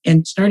need?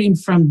 And starting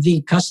from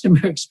the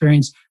customer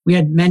experience, we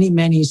had many,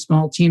 many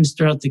small teams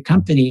throughout the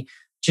company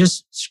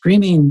just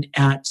screaming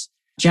at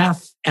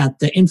Jeff, at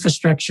the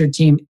infrastructure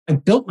team, I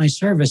built my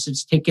service.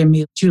 It's taken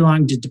me too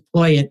long to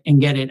deploy it and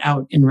get it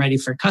out and ready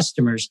for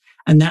customers.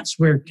 And that's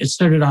where it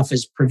started off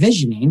as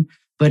provisioning,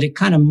 but it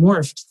kind of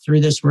morphed through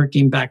this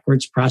working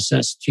backwards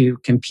process to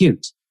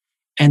compute.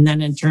 And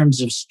then in terms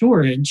of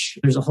storage,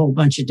 there's a whole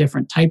bunch of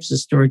different types of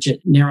storage.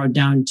 It narrowed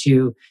down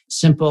to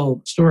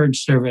simple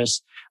storage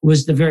service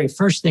was the very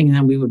first thing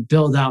that we would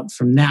build out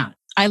from that.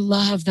 I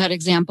love that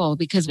example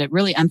because it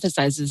really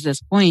emphasizes this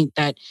point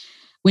that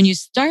when you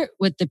start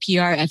with the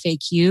PR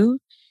FAQ,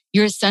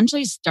 you're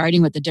essentially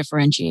starting with the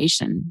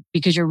differentiation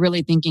because you're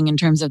really thinking in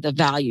terms of the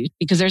value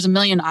because there's a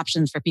million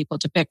options for people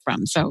to pick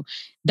from. So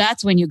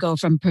that's when you go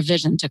from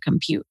provision to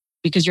compute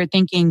because you're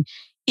thinking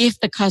if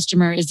the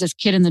customer is this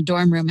kid in the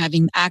dorm room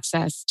having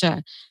access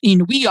to,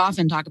 we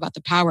often talk about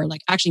the power,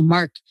 like actually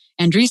Mark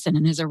Andreessen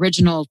in his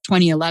original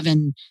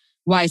 2011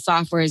 Why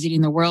Software is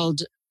Eating the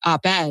World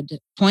op-ed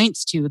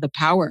points to the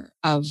power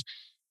of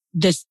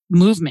this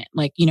movement.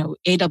 Like,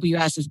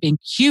 AWS is being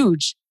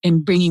huge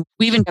in bringing,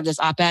 we even have this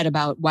op-ed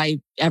about why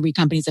every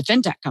company is a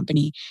fintech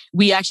company.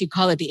 We actually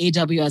call it the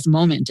AWS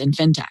moment in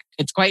fintech.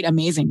 It's quite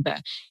amazing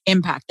the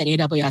impact that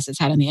AWS has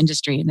had on the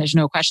industry. And there's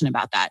no question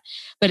about that.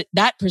 But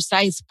that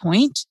precise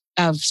point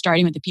of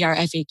starting with the PR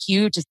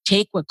FAQ to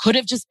take what could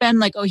have just been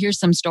like, oh, here's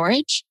some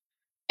storage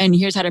and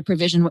here's how to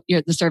provision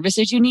the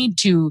services you need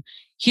to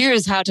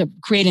here's how to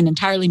create an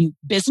entirely new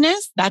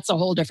business. That's a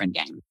whole different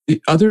game.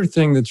 The other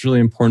thing that's really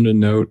important to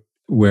note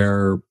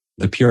where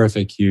the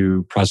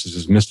PRFAQ process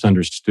is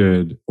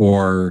misunderstood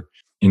or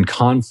in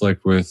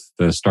conflict with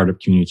the startup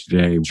community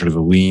today, sort of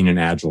a lean and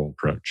agile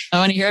approach. I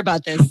want to hear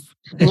about this.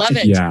 Love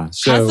it. Yeah.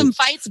 So, have some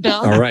fights,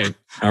 Bill.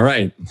 All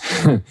right.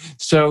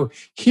 So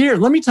here,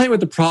 let me tell you what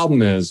the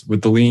problem is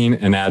with the lean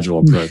and agile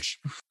approach.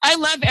 I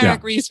love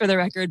Eric Ries for the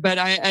record, but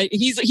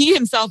he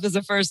himself is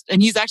the first,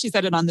 and he's actually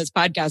said it on this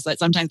podcast that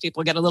sometimes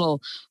people get a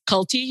little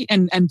culty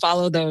and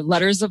follow the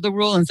letters of the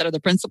rule instead of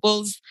the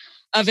principles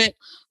of it.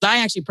 I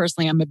actually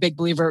personally am a big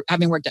believer,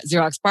 having worked at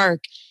Xerox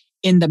PARC,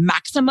 in the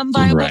maximum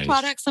viable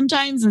product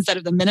sometimes instead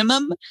of the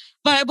minimum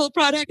viable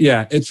product.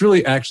 Yeah, it's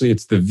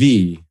the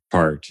V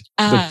part.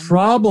 The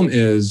problem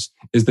is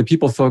that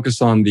people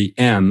focus on the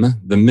M,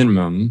 the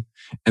minimum,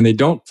 and they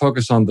don't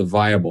focus on the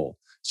viable.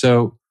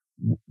 So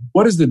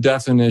what is the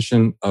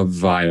definition of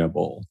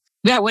viable?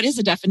 Yeah, what is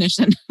the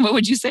definition? What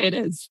would you say it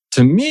is?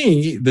 To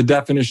me, the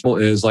definition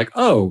is like,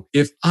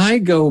 if I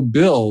go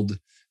build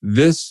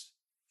this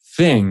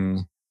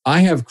thing, I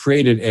have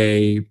created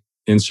a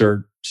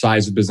insert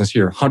size of business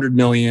here, $100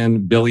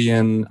 million,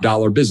 billion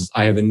dollar business.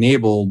 I have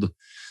enabled,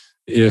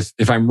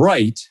 if I'm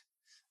right,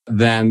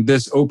 then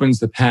this opens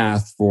the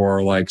path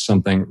for like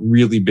something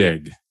really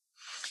big.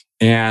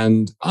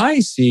 And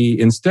I see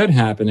instead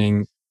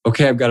happening,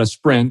 okay, I've got a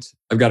sprint,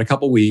 I've got a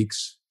couple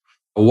weeks.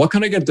 What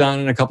can I get done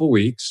in a couple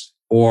weeks?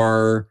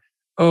 Or,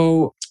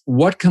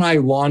 what can I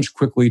launch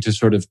quickly to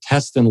sort of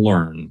test and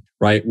learn,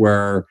 right?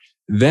 Where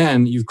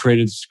then you've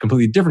created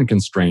completely different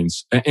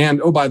constraints.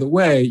 And by the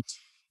way,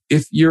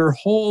 if your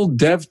whole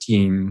dev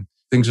team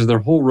thinks of their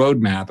whole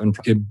roadmap and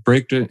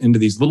break it into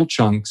these little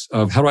chunks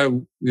of how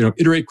do I,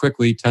 iterate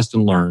quickly, test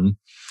and learn,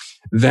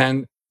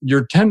 then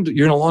you're going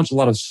to launch a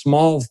lot of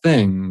small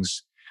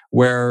things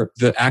where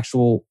the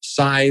actual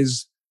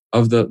size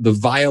of the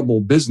viable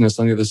business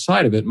on the other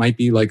side of it might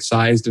be like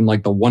sized in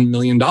like the $1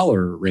 million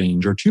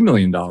range or $2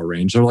 million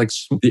range. Or like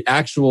the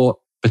actual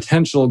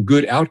potential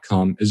good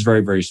outcome is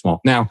very, very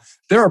small. Now,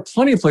 there are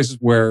plenty of places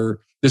where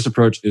this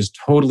approach is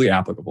totally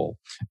applicable.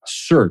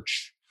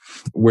 Search,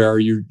 where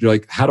you're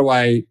like, how do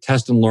I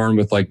test and learn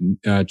with like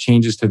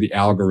changes to the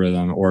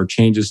algorithm or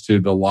changes to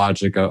the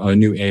logic of a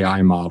new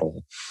AI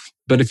model?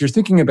 But if you're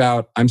thinking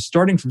about, I'm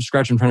starting from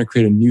scratch and trying to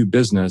create a new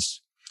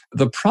business,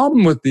 The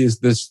problem with the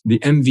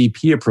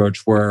MVP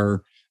approach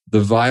where the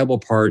viable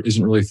part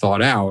isn't really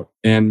thought out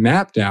and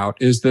mapped out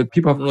is that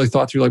people haven't really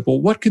thought through like, well,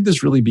 what could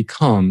this really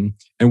become?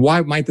 And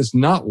why might this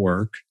not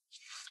work?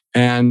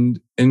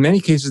 And in many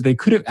cases, they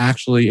could have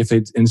actually, if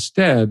they'd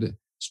instead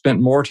spent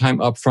more time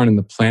upfront in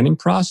the planning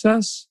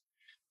process,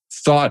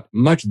 thought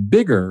much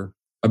bigger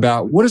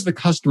about what does the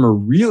customer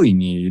really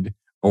need?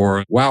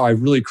 Or, wow,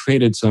 I've really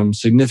created some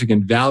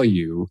significant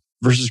value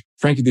versus,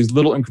 frankly, these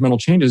little incremental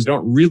changes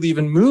don't really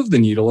even move the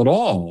needle at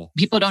all.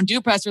 People don't do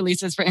press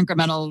releases for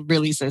incremental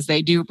releases.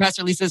 They do press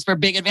releases for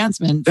big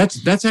advancements.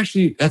 That's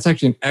actually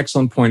an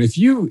excellent point. If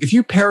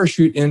you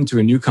parachute into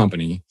a new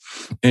company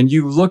and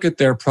you look at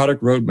their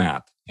product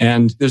roadmap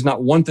and there's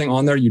not one thing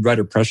on there you'd write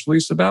a press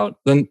release about,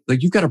 then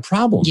like you've got a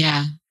problem.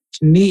 Yeah.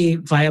 To me,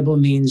 viable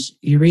means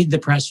you read the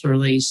press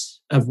release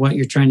of what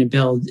you're trying to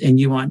build and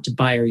you want to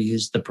buy or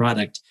use the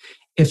product.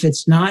 If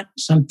it's not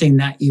something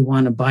that you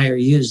want to buy or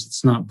use,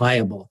 it's not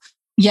viable.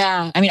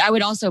 Yeah. I mean, I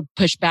would also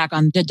push back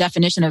on the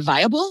definition of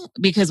viable,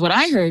 because what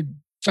I heard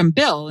from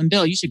Bill, and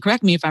Bill, you should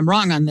correct me if I'm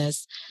wrong on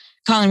this,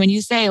 Colin, when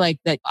you say like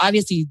that,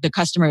 obviously the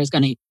customer is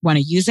going to want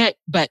to use it.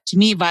 But to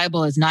me,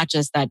 viable is not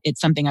just that it's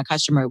something a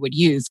customer would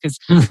use, because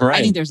Right.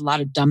 I think there's a lot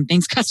of dumb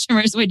things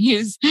customers would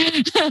use,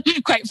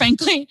 quite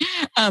frankly.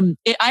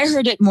 I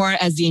heard it more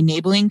as the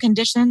enabling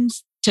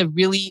conditions to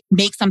really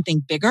make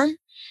something bigger.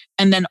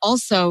 And then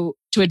also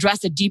to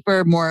address a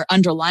deeper, more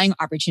underlying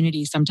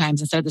opportunity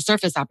sometimes instead of the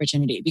surface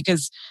opportunity.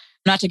 Because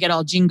not to get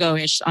all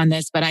jingo-ish on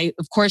this, but I,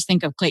 of course,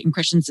 think of Clayton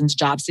Christensen's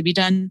jobs to be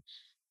done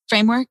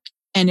framework.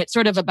 And it's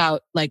sort of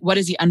about like, what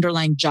is the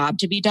underlying job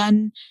to be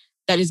done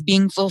that is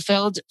being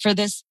fulfilled for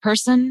this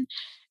person?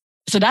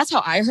 So that's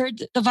how I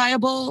heard the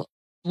viable.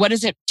 What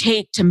does it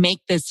take to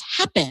make this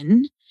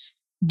happen,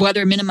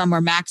 whether minimum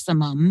or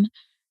maximum?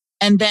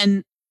 And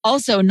then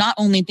also not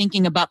only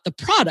thinking about the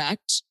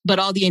product, but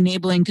all the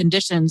enabling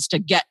conditions to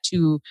get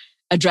to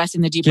addressing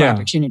the deeper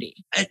opportunity.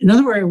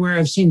 Another way where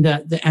I've seen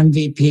the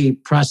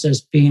MVP process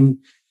being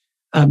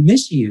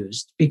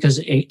misused, because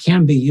it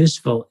can be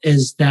useful,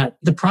 is that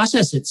the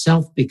process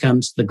itself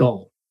becomes the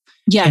goal.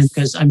 Yes.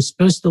 Because I'm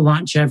supposed to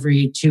launch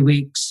every 2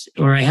 weeks,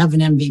 or I have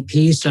an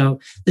MVP. So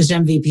this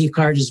MVP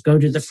card is go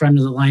to the front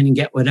of the line and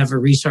get whatever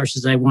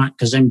resources I want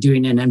because I'm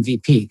doing an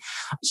MVP.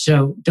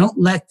 So don't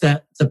let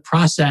the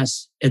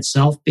process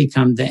itself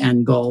become the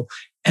end goal.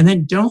 And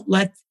then don't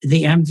let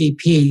the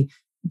MVP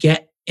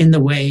get in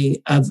the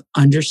way of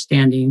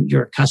understanding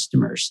your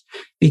customers.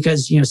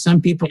 Because,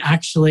 some people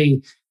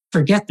actually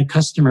forget the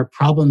customer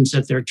problems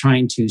that they're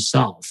trying to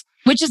solve.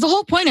 Which is the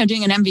whole point of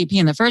doing an MVP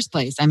in the first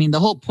place. I mean, the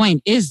whole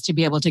point is to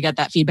be able to get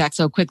that feedback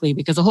so quickly,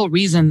 because the whole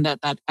reason that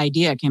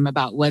idea came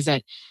about was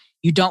that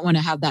you don't want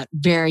to have that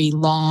very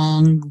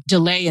long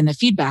delay in the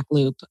feedback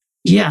loop.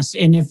 Yes.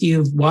 And if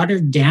you've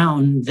watered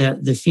down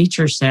the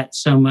feature set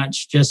so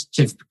much just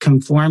to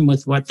conform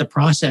with what the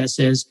process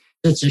is,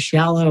 it's a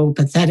shallow,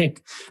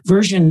 pathetic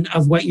version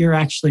of what you're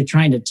actually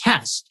trying to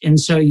test. And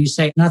so you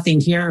say nothing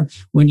here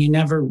when you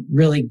never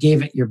really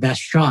gave it your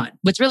best shot.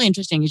 What's really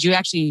interesting is you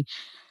actually,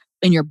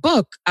 in your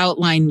book,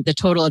 outline the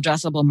total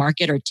addressable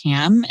market, or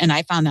TAM. And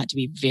I found that to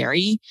be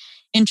very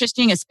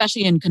interesting,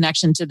 especially in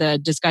connection to the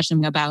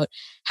discussion about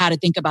how to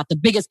think about the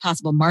biggest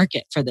possible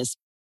market for this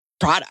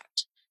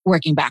product,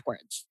 working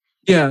backwards.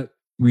 Yeah,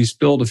 we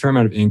spilled a fair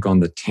amount of ink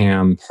on the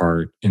TAM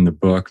part in the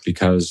book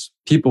because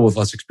people with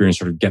less experience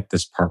sort of get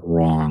this part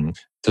wrong.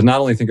 To not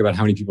only think about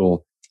how many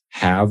people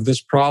have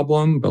this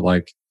problem, but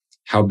like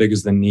how big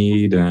is the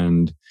need,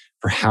 and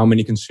for how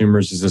many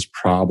consumers is this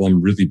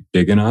problem really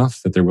big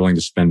enough that they're willing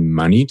to spend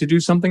money to do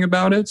something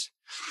about it?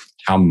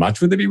 How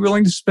much would they be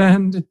willing to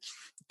spend?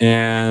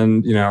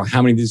 And,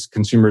 how many of these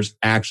consumers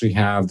actually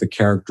have the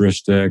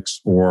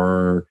characteristics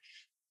or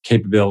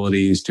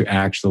capabilities to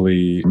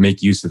actually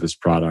make use of this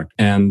product?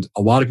 And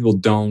a lot of people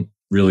don't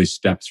really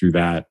step through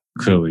that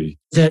clearly.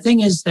 The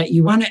thing is that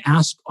you want to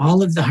ask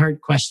all of the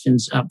hard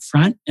questions up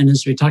front. And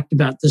as we talked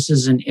about, this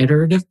is an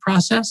iterative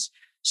process.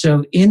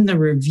 So in the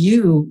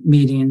review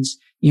meetings,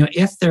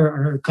 if there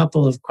are a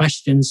couple of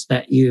questions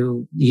that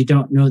you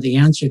don't know the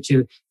answer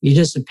to, you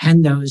just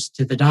append those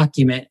to the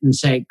document and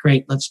say,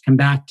 great, let's come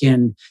back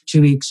in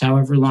 2 weeks,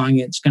 however long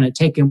it's going to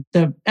take. And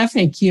the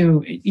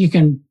FAQ, you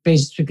can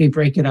basically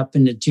break it up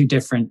into two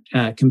different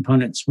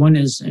components. One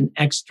is an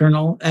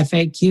external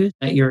FAQ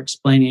that you're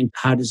explaining,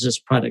 how does this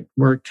product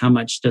work? How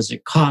much does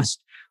it cost?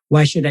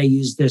 Why should I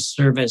use this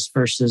service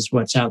versus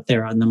what's out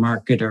there on the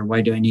market? Or why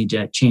do I need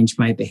to change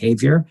my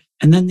behavior?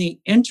 And then the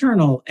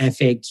internal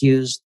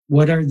FAQs,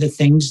 what are the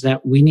things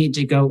that we need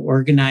to go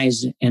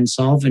organize and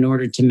solve in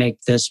order to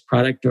make this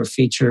product or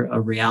feature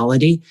a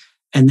reality?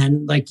 And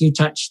then, like you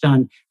touched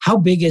on, how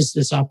big is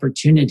this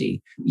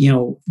opportunity?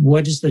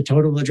 What is the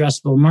total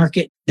addressable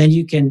market? Then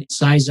you can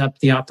size up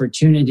the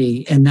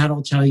opportunity, and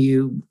that'll tell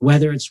you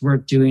whether it's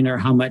worth doing or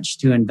how much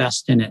to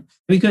invest in it.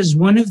 Because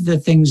one of the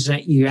things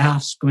that you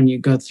ask when you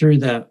go through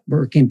the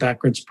working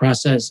backwards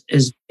process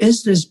is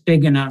this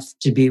big enough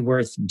to be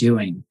worth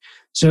doing?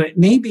 So it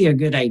may be a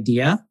good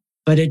idea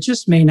but it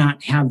just may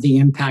not have the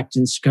impact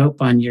and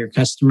scope on your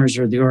customers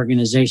or the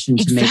organization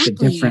to make a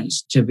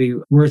difference, to be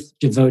worth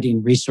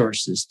devoting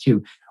resources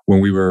to. When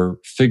we were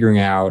figuring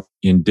out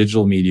in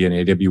digital media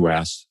and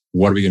AWS,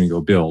 what are we going to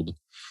go build?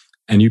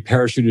 And you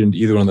parachuted into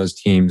either one of those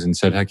teams and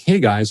said, like, hey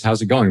guys,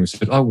 how's it going? We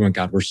said, oh my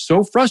God, we're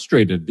so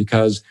frustrated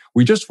because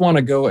we just want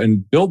to go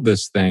and build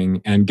this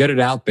thing and get it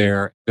out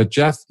there. But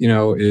Jeff,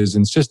 is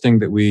insisting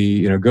that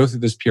we, go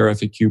through this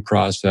PRFAQ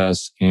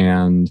process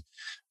and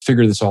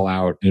figure this all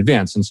out in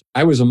advance. And so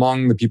I was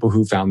among the people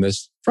who found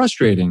this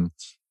frustrating.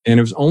 And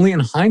it was only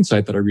in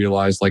hindsight that I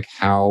realized like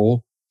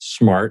how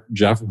smart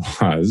Jeff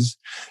was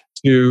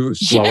to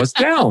slow us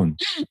down.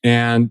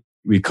 And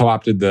we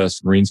co-opted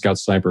this Marine Scout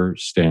Sniper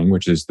sting,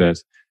 which is that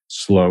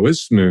slow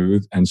is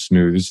smooth and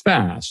smooth is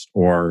fast,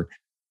 or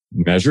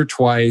measure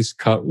twice,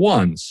 cut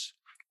once.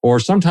 Or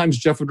sometimes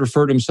Jeff would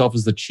refer to himself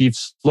as the chief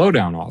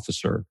slowdown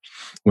officer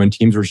when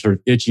teams were sort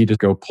of itchy to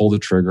go pull the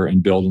trigger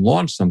and build and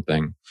launch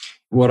something.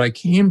 What I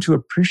came to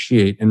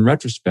appreciate in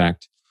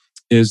retrospect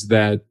is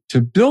that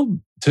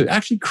to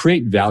actually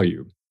create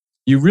value,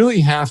 you really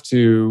have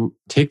to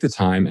take the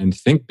time and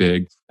think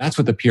big. That's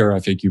what the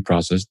PRFAQ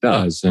process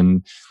does.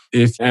 And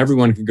if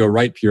everyone could go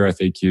write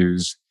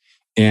PRFAQs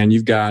and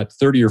you've got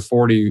 30 or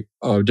 40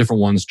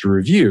 different ones to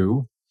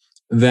review,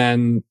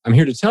 then I'm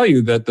here to tell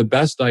you that the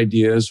best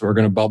ideas are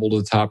going to bubble to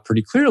the top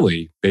pretty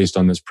clearly based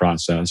on this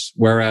process.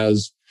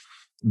 Whereas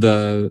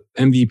the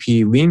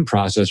MVP lean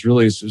process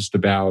really is just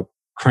about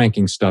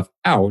cranking stuff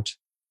out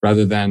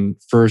rather than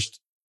first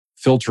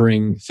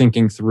filtering,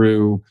 thinking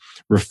through,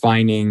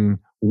 refining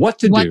what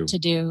to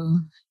do.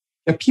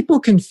 Yeah, people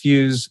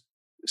confuse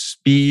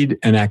speed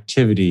and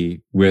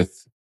activity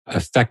with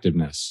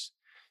effectiveness.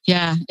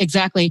 Yeah,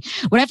 exactly.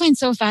 What I find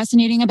so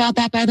fascinating about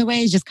that, by the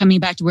way, is just coming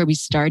back to where we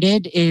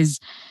started, is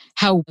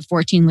how the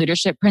 14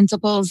 leadership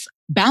principles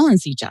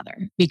balance each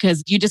other.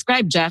 Because you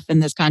describe Jeff in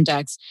this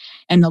context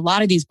and a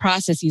lot of these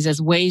processes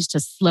as ways to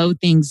slow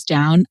things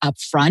down up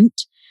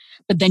front.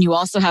 But then you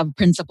also have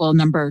principle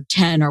number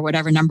 10 or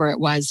whatever number it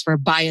was for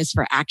bias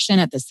for action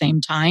at the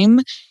same time.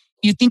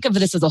 You think of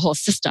this as a whole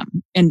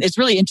system. And it's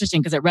really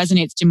interesting because it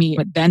resonates to me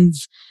with Ben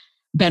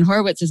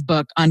Horowitz's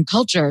book on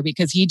culture,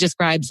 because he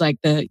describes like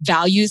the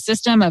value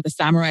system of the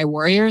samurai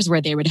warriors,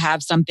 where they would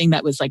have something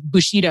that was like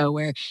Bushido,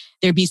 where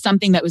there'd be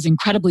something that was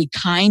incredibly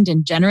kind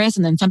and generous,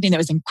 and then something that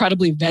was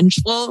incredibly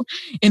vengeful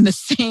in the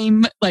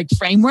same like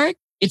framework.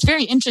 It's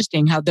very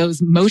interesting how those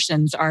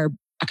motions are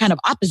kind of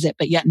opposite,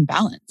 but yet in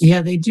balance.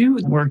 Yeah, they do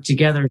work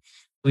together.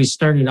 We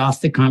started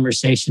off the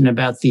conversation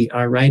about the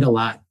write a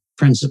lot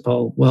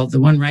principle. Well, the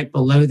one right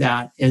below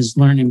that is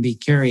learn and be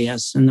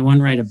curious. And the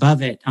one right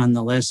above it on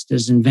the list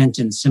is invent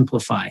and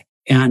simplify.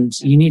 And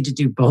you need to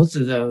do both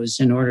of those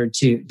in order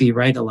to be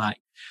right a lot.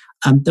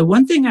 The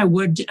one thing I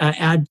would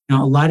add,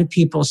 a lot of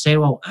people say,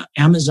 well,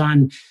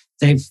 Amazon,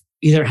 they've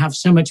either have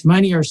so much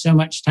money or so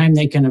much time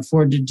they can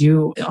afford to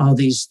do all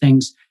these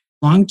things.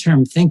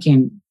 Long-term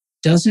thinking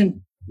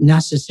doesn't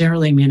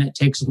necessarily mean it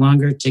takes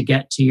longer to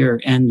get to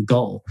your end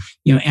goal.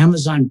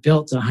 Amazon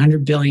built a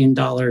 $100 billion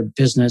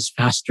business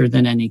faster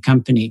than any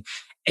company.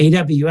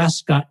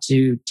 AWS got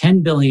to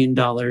 $10 billion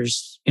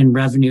in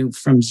revenue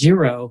from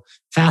zero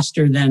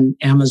faster than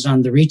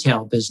Amazon, the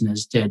retail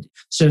business, did.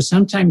 So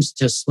sometimes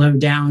to slow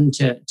down,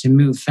 to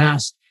move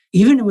fast,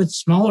 even with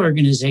small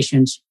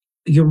organizations,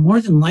 you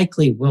more than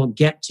likely will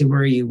get to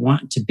where you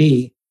want to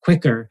be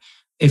quicker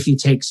if you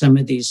take some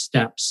of these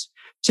steps.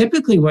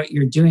 Typically, what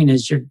you're doing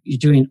is you're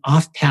doing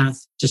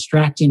off-path,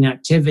 distracting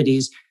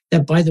activities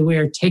that, by the way,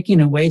 are taking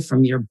away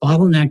from your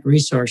bottleneck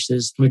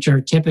resources, which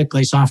are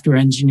typically software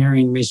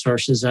engineering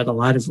resources at a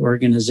lot of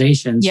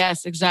organizations.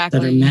 Yes, exactly.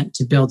 That are meant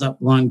to build up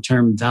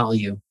long-term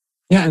value.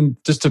 Yeah, and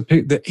just to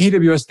pick, the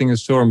AWS thing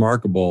is so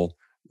remarkable.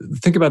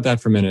 Think about that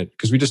for a minute,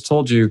 because we just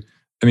told you,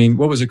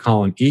 what was it,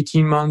 Colin?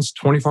 18 months,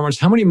 24 months?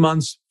 How many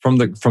months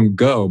from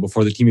go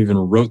before the team even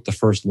wrote the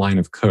first line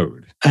of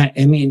code?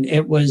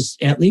 It was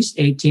at least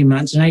 18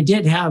 months. And I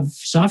did have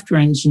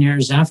software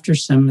engineers after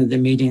some of the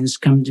meetings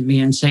come to me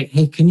and say,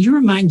 hey, can you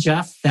remind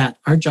Jeff that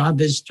our job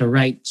is to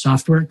write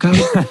software code,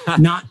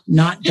 not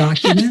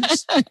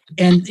documents?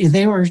 And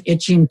they were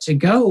itching to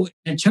go.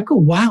 It took a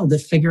while to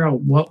figure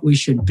out what we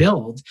should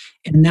build.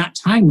 And that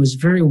time was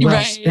very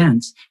well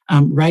spent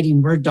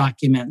writing Word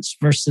documents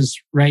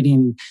versus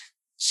writing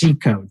C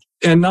code.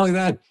 And not only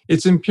that,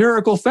 it's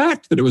empirical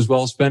fact that it was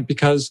well spent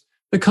because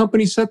the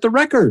company set the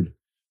record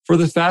for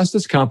the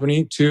fastest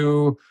company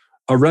to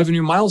a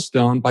revenue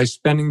milestone by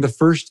spending the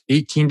first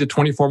 18 to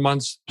 24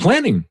 months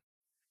planning.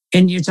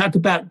 And you talk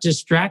about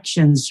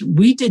distractions.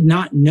 We did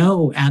not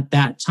know at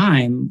that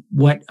time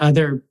what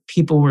other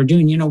people were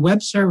doing.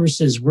 Web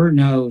services were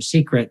no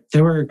secret.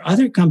 There were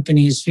other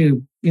companies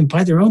who,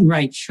 by their own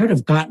right, should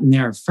have gotten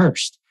there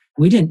first.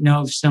 We didn't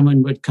know if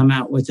someone would come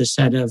out with a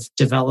set of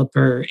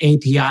developer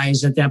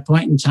APIs at that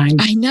point in time.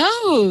 I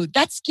know.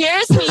 That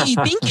scares me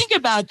thinking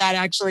about that,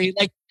 actually.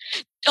 Like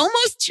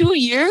almost 2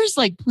 years,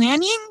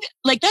 planning,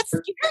 that's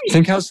scary.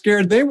 Think how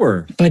scared they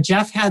were. But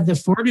Jeff had the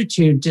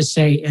fortitude to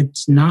say,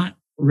 it's not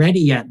ready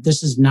yet.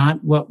 This is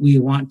not what we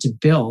want to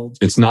build.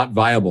 It's not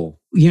viable.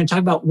 Talk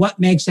about what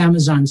makes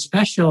Amazon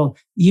special.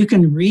 You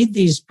can read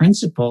these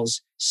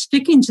principles.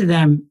 Sticking to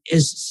them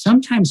is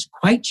sometimes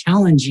quite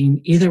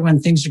challenging, either when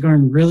things are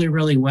going really,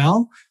 really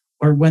well,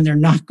 or when they're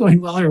not going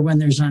well, or when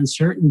there's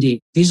uncertainty.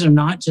 These are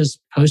not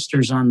just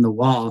posters on the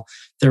wall.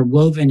 They're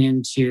woven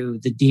into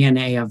the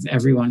DNA of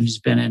everyone who's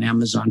been in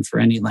Amazon for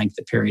any length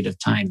of period of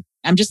time.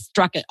 I'm just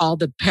struck at all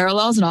the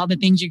parallels and all the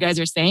things you guys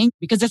are saying,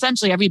 because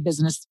essentially every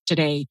business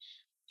today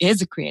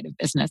is a creative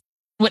business.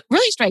 What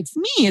really strikes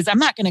me is I'm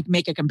not going to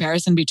make a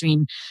comparison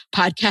between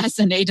podcasts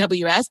and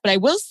AWS, but I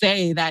will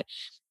say that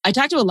I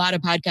talk to a lot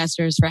of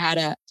podcasters for how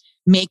to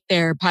make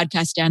their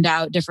podcast stand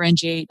out,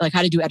 differentiate, like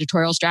how to do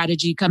editorial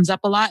strategy comes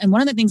up a lot. And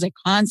one of the things I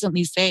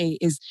constantly say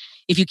is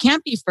if you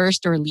can't be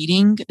first or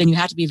leading, then you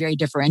have to be very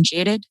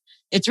differentiated.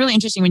 It's really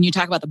interesting when you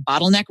talk about the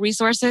bottleneck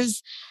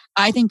resources.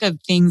 I think of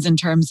things in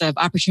terms of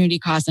opportunity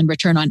cost and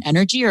return on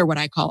energy, or what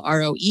I call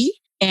ROE.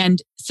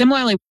 And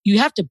similarly, you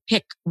have to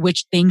pick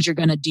which things you're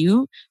going to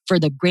do for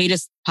the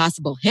greatest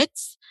possible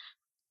hits,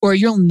 or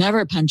you'll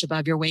never punch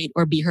above your weight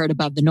or be heard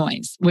above the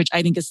noise, which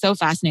I think is so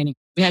fascinating.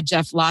 We had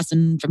Jeff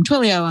Lawson from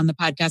Twilio on the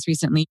podcast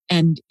recently,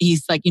 and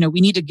he's like,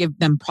 we need to give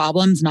them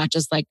problems, not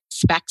just like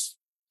specs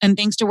and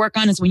things to work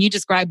on. And so when you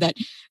describe that,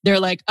 they're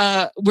like,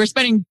 we're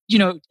spending,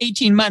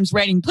 18 months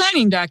writing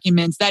planning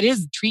documents, that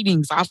is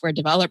treating software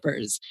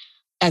developers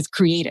as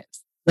creatives.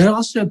 That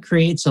also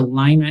creates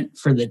alignment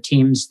for the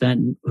teams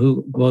then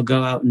who will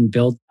go out and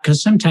build,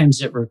 because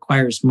sometimes it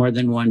requires more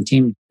than one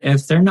team.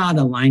 If they're not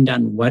aligned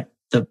on what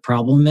the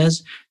problem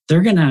is,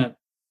 they're going to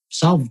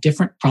solve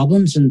different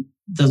problems and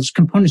those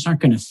components aren't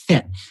going to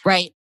fit.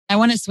 Right. I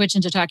want to switch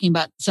into talking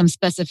about some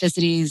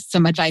specificities,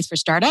 some advice for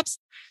startups.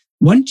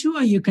 One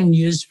tool you can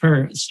use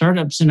for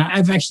startups, and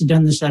I've actually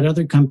done this at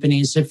other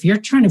companies, if you're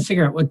trying to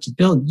figure out what to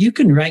build, you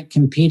can write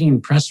competing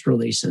press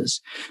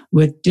releases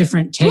with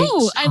different takes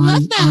on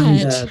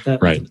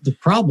the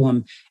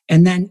problem.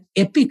 And then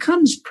it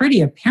becomes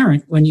pretty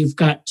apparent when you've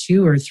got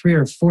 2 or 3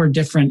 or 4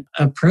 different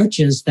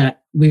approaches that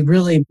we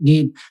really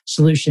need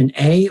solution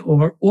A,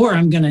 or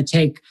I'm going to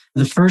take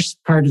the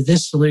first part of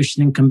this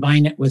solution and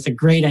combine it with a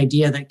great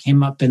idea that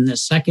came up in the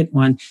second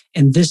one.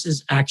 And this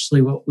is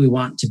actually what we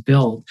want to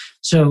build.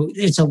 So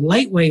it's a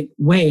lightweight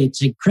way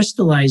to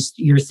crystallize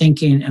your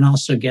thinking and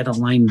also get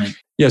alignment.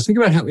 Yes, think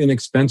about how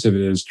inexpensive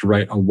it is to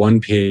write a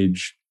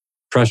 1-page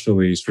press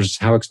release versus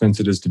how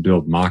expensive it is to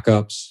build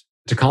mock-ups.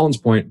 To Colin's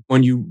point,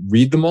 when you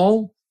read them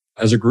all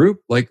as a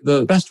group, like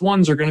the best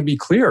ones are going to be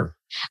clear.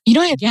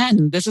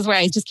 Again, this is where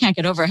I just can't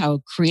get over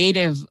how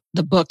creative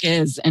the book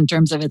is in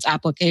terms of its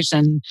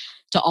application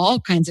to all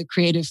kinds of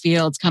creative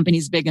fields,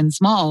 companies big and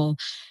small.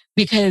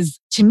 Because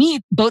to me,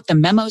 both the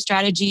memo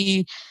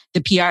strategy,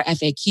 the PR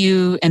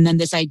FAQ, and then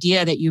this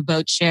idea that you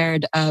both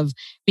shared of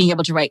being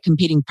able to write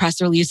competing press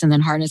release and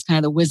then harness kind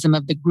of the wisdom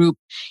of the group.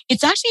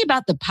 It's actually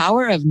about the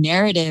power of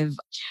narrative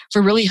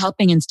for really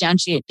helping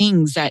instantiate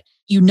things that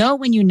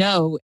when you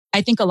know.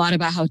 I think a lot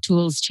about how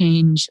tools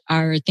change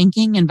our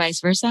thinking and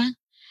vice versa.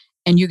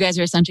 And you guys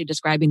are essentially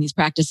describing these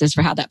practices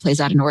for how that plays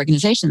out in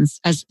organizations,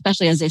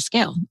 especially as they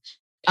scale.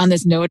 On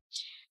this note,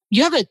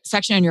 you have a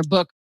section in your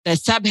book. The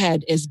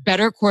subhead is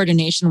better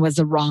coordination was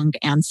the wrong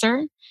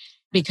answer,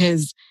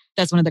 because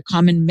that's one of the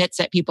common myths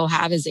that people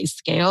have as they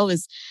scale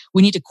is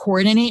we need to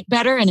coordinate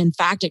better. And in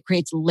fact, it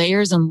creates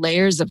layers and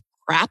layers of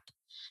crap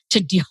to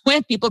deal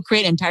with. People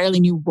create entirely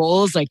new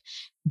roles like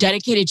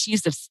dedicated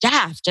chiefs of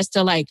staff just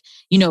to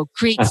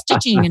create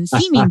stitching and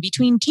seaming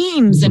between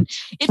teams. And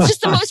it's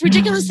just the most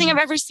ridiculous thing I've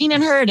ever seen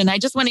and heard. And I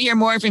just want to hear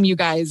more from you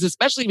guys,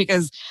 especially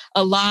because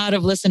a lot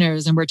of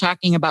listeners, and we're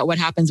talking about what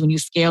happens when you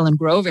scale and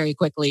grow very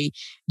quickly.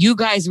 You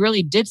guys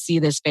really did see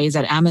this phase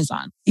at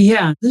Amazon.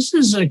 Yeah, this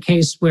is a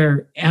case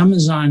where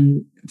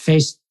Amazon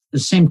faced the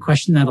same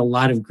question that a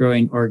lot of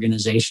growing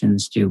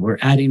organizations do. We're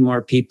adding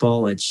more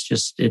people. It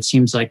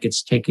seems like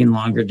it's taking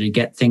longer to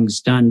get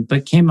things done,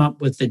 but came up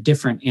with a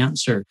different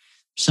answer.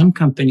 Some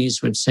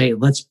companies would say,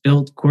 let's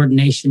build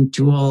coordination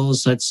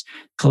tools. Let's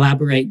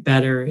collaborate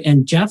better.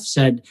 And Jeff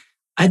said,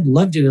 I'd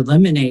love to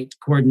eliminate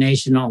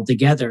coordination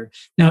altogether.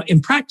 Now,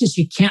 in practice,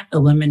 you can't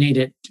eliminate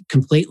it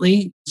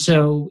completely.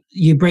 So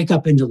you break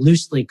up into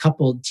loosely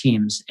coupled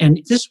teams.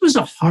 And this was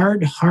a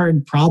hard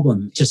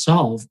problem to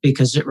solve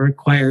because it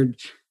required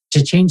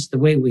to change the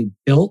way we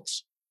built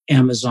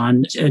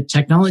Amazon,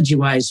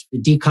 technology-wise,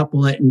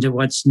 decouple it into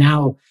what's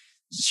now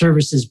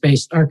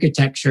services-based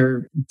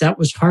architecture. That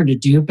was hard to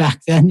do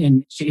back then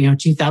in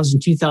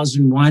 2000,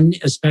 2001,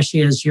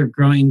 especially as you're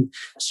growing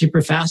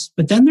super fast.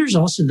 But then there's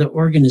also the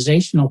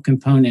organizational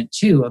component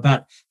too,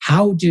 about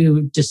how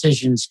do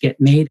decisions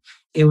get made.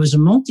 It was a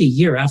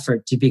multi-year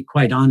effort, to be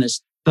quite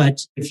honest.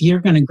 But if you're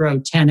going to grow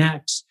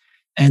 10x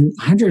and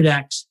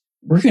 100x,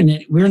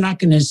 we're not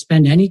going to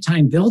spend any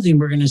time building.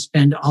 We're going to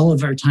spend all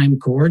of our time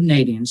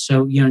coordinating.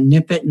 So,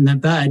 nip it in the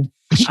bud.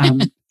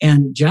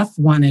 And Jeff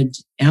wanted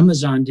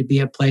Amazon to be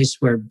a place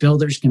where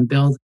builders can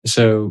build.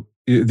 So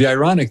The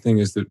ironic thing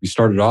is that we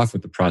started off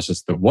with the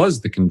process that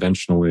was the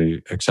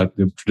conventionally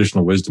accepted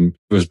traditional wisdom.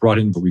 It was brought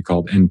in what we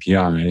called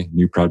NPI,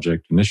 New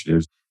Project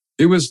Initiatives.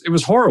 It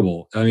was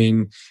horrible. I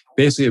mean,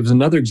 basically, it was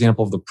another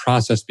example of the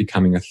process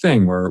becoming a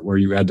thing where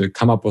you had to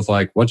come up with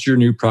like, what's your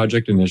new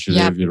project initiative?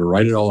 Yep. You had to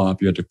write it all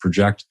up. You had to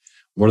project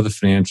what are the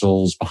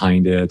financials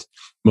behind it,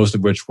 most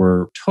of which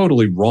were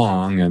totally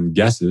wrong and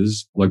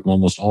guesses, like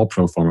almost all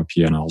pro forma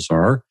P&Ls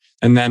are.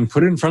 And then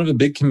put it in front of a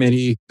big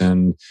committee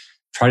and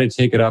try to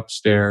take it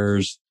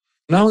upstairs.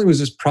 Not only was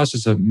this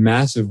process a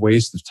massive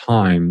waste of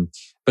time,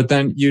 but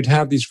then you'd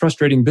have these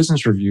frustrating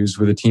business reviews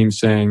with a team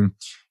saying,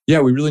 yeah,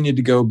 we really need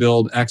to go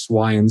build X,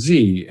 Y, and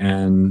Z.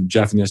 And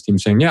Jeff and his team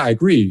saying, yeah, I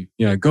agree.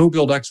 Yeah, go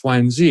build X, Y,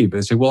 and Z. But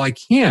they say, well, I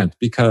can't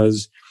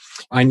because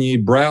I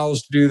need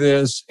Browse to do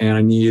this. And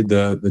I need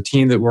the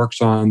team that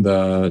works on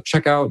the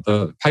checkout,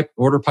 the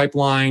order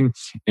pipeline.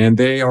 And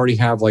they already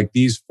have like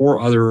these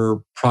 4 other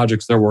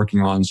projects they're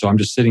working on. So I'm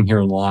just sitting here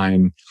in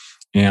line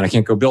and I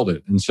can't go build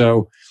it. And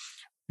so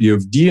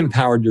you've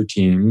de-empowered your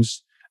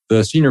teams.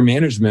 The senior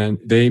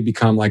management, they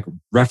become like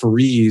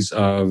referees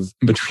of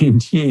between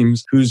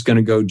teams, who's going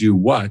to go do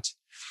what.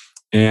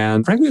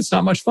 And frankly, it's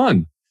not much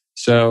fun.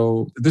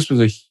 So this was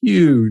a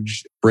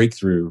huge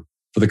breakthrough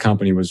for the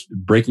company, was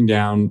breaking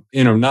down,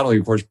 not only,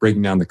 of course,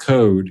 breaking down the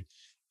code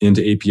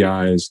into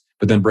APIs,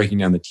 but then breaking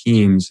down the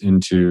teams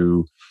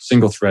into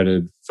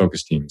single-threaded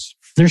focus teams.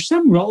 There's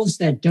some roles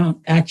that don't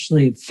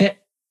actually fit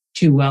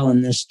too well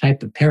in this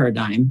type of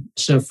paradigm.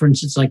 So for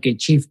instance, like a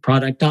chief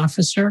product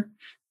officer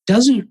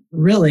doesn't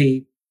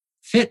really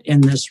fit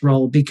in this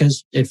role,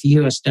 because if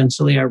you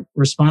ostensibly are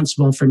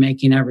responsible for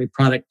making every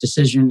product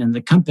decision in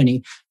the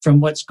company, from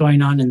what's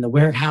going on in the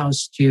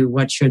warehouse to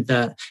how should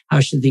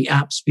the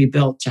apps be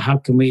built to how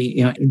can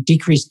we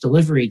decrease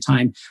delivery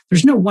time,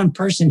 there's no one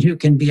person who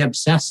can be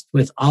obsessed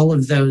with all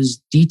of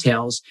those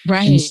details.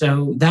 Right. And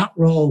so that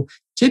role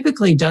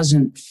typically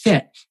doesn't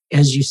fit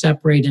as you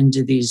separate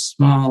into these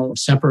small,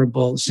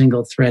 separable,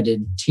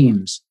 single-threaded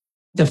teams.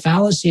 The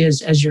fallacy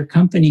is, as your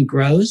company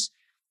grows,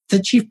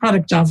 the chief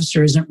product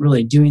officer isn't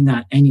really doing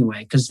that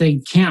anyway, because they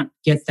can't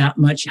get that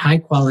much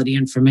high-quality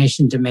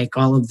information to make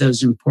all of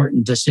those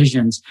important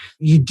decisions.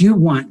 You do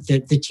want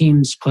the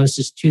teams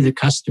closest to the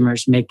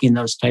customers making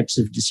those types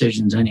of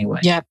decisions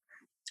anyway. Yep.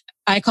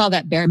 I call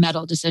that bare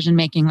metal decision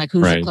making, like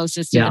who's the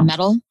closest to the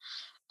metal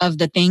of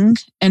the thing.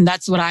 And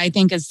that's what I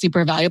think is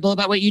super valuable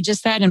about what you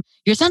just said. And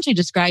you're essentially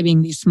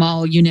describing these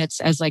small units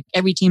as like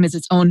every team is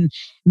its own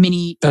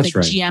mini,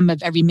 GM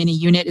of every mini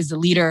unit is the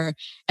leader.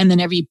 And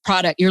then every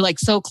product, you're like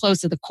so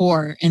close to the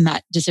core in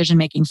that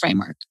decision-making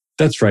framework.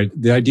 That's right.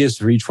 The idea is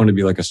for each one to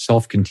be like a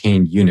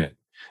self-contained unit.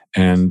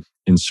 And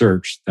in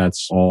search,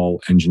 that's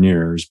all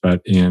engineers.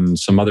 But in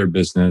some other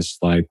business,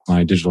 like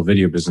my digital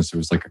video business, it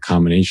was like a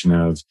combination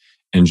of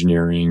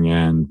engineering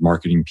and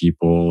marketing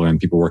people and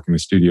people working with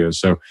studios.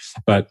 So,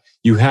 but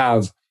you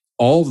have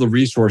all of the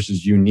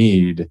resources you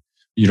need.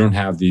 You don't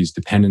have these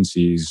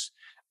dependencies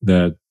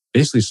that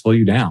basically slow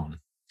you down.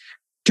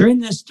 During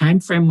this time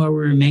frame where we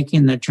were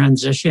making the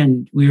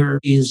transition, we were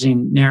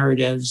using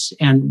narratives.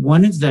 And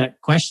one of the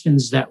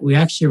questions that we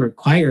actually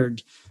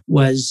required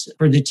was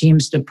for the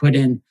teams to put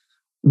in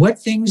what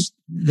things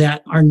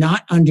that are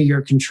not under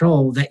your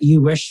control that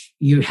you wish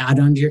you had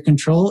under your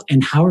control,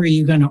 and how are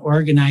you going to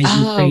organize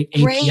and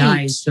create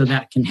APIs so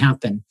that can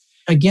happen?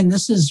 Again,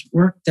 this is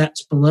work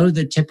that's below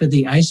the tip of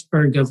the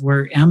iceberg of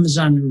where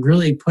Amazon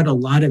really put a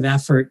lot of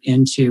effort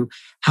into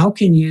how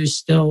can you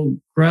still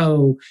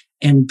grow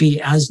and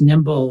be as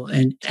nimble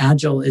and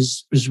agile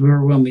as we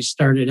were when we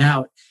started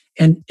out.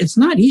 And it's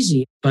not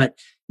easy, but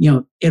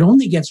it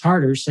only gets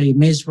harder. So you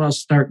may as well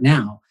start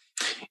now.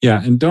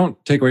 Yeah, and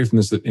don't take away from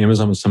this that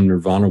Amazon was some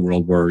nirvana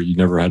world where you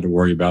never had to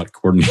worry about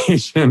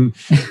coordination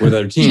with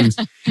other teams.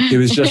 It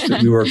was just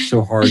that we worked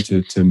so hard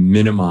to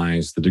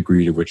minimize the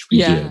degree to which we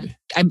did.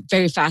 I'm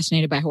very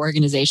fascinated by how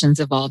organizations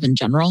evolve in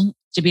general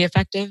to be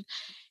effective.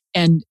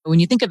 And when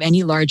you think of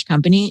any large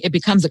company, it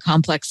becomes a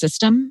complex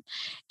system.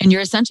 And you're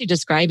essentially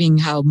describing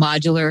how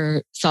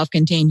modular,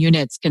 self-contained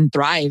units can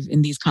thrive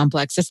in these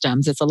complex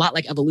systems. It's a lot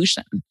like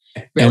evolution.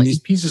 Really. And these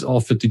pieces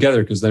all fit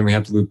together because then we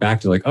have to loop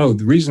back to like,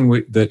 the reason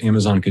that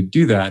Amazon could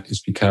do that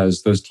is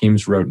because those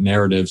teams wrote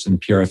narratives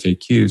and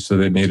PRFAQs. So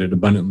they made it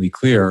abundantly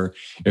clear.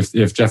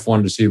 If Jeff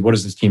wanted to see, what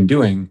is this team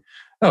doing?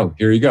 Oh,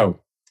 here you go.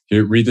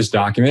 You read this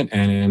document,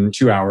 and in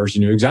 2 hours, you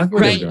knew exactly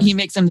what they were doing. He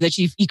makes him the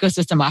chief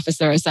ecosystem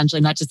officer,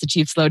 essentially, not just the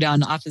chief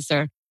slowdown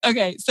officer.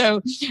 Okay,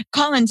 so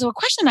Colin, a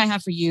question I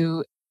have for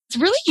you. It's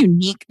really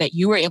unique that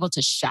you were able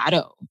to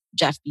shadow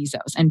Jeff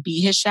Bezos and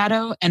be his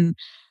shadow. And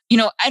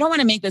I don't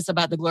want to make this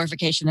about the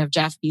glorification of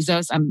Jeff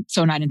Bezos. I'm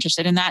so not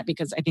interested in that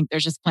because I think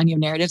there's just plenty of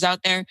narratives out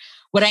there.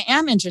 What I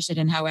am interested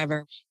in,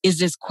 however, is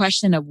this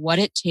question of what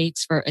it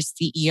takes for a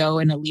CEO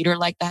and a leader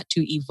like that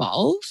to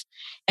evolve,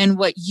 and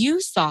what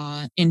you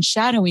saw in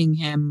shadowing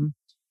him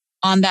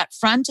on that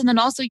front, and then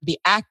also the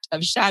act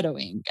of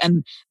shadowing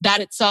and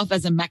that itself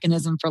as a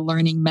mechanism for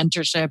learning,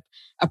 mentorship,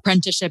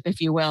 apprenticeship,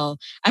 if you will.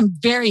 I'm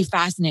very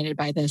fascinated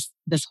by this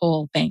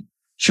whole thing.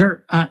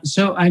 Sure.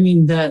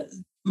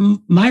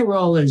 My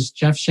role as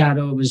Jeff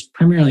Shadow was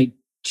primarily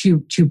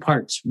two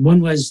parts.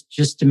 One was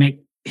just to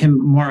make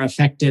him more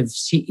effective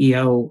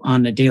CEO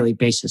on a daily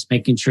basis,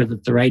 making sure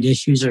that the right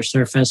issues are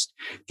surfaced,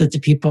 that the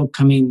people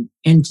coming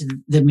into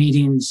the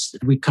meetings,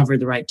 we cover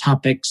the right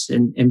topics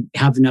and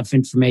have enough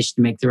information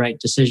to make the right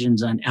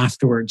decisions on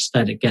afterwards,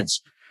 that it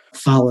gets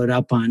followed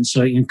up on.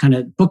 So you're kind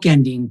of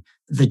bookending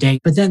the day.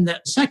 But then the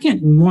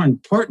second and more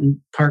important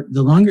part,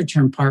 the longer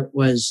term part,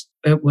 was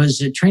it was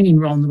a training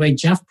role. And the way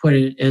Jeff put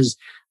it is,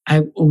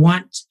 I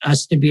want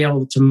us to be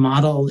able to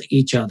model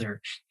each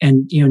other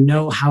and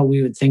know how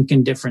we would think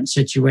in different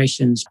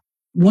situations.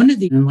 One of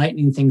the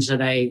enlightening things that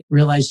I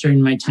realized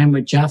during my time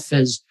with Jeff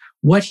is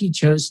what he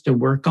chose to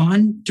work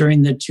on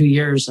during the 2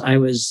 years I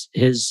was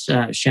his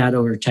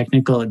shadow or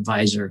technical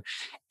advisor.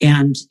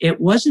 And it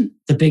wasn't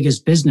the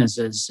biggest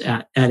businesses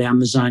at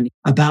Amazon.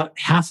 About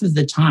half of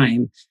the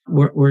time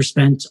were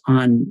spent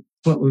on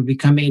what would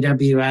become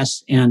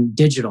AWS and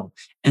digital.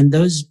 And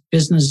those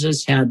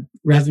businesses had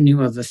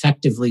revenue of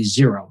effectively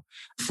zero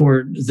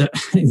for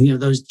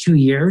those 2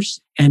 years.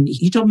 And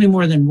he told me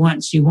more than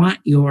once, you want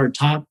your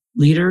top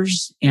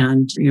leaders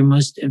and your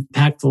most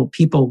impactful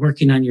people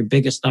working on your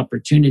biggest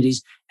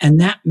opportunities. And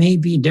that may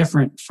be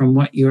different from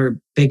what your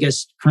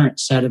biggest current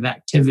set of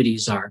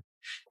activities are.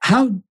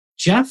 How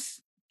Jeff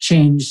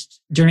changed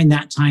during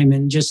that time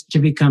and just to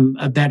become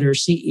a better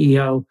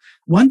CEO,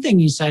 one thing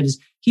he said is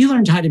he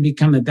learned how to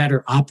become a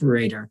better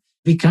operator,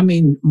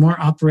 becoming more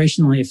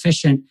operationally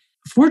efficient.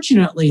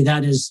 Fortunately,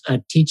 that is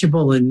a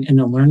teachable and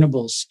a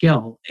learnable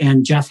skill.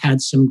 And Jeff had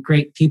some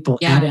great people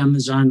at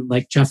Amazon,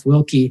 like Jeff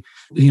Wilkie,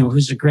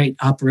 who's a great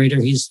operator.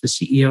 He's the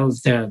CEO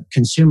of the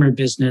consumer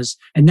business.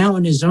 And now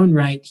in his own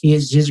right,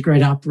 he's a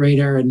great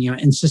operator and,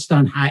 insists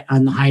on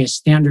the highest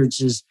standards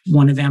is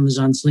one of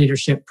Amazon's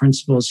leadership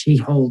principles. He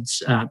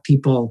holds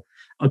people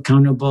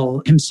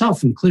accountable,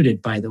 himself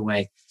included, by the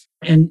way.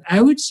 And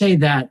I would say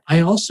that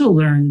I also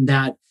learned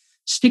that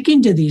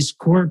sticking to these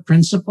core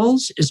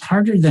principles is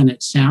harder than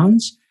it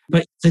sounds,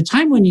 but the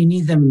time when you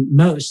need them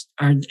most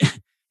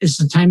is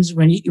the times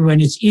when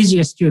it's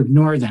easiest to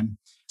ignore them.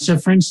 So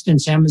for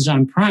instance,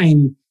 Amazon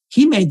Prime,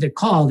 he made the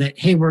call that,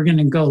 hey, we're going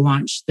to go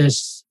launch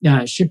this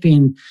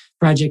shipping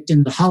project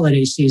in the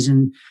holiday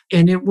season.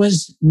 And it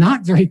was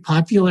not very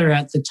popular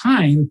at the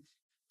time,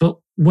 but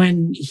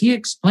when he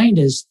explained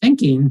his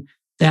thinking,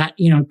 that,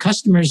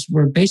 customers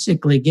were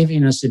basically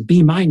giving us a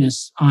B-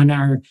 on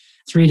our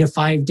 3 to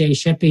 5 day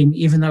shipping,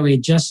 even though we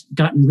had just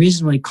gotten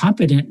reasonably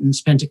competent and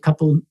spent a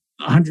couple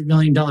 $100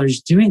 million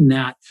doing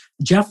that.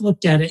 Jeff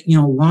looked at it,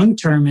 long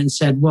term and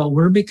said, well,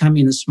 we're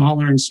becoming a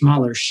smaller and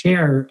smaller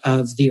share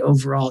of the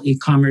overall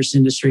e-commerce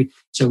industry.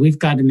 So we've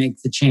got to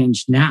make the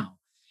change now.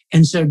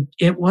 And so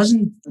it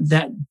wasn't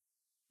that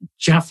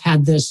Jeff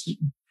had this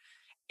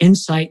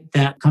insight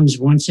that comes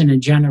once in a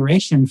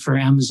generation for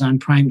Amazon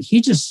Prime. He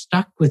just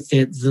stuck with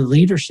the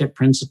leadership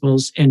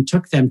principles and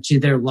took them to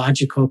their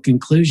logical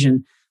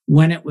conclusion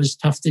when it was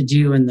tough to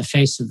do in the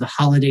face of the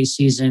holiday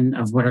season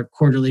of what our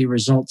quarterly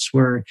results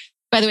were.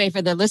 By the way,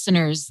 for the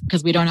listeners,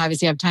 because we don't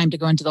obviously have time to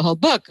go into the whole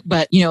book,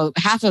 but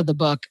half of the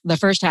book, the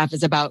first half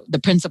is about the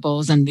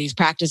principles and these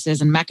practices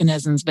and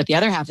mechanisms, but the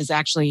other half is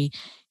actually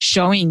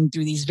showing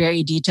through these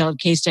very detailed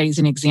case studies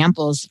and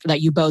examples that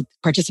you both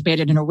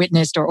participated in or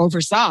witnessed or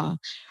oversaw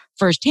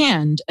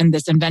firsthand in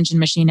this invention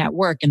machine at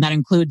work. And that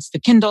includes the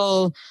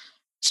Kindle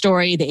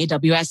story, the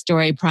AWS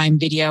story, Prime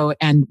Video,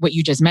 and what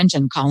you just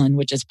mentioned, Colin,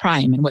 which is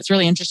Prime. And what's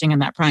really interesting in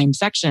that Prime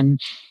section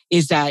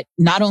is that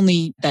not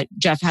only that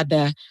Jeff had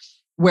the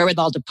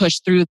wherewithal to push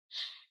through,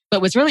 but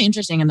what's really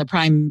interesting in the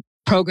Prime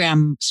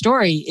program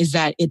story is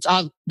that it's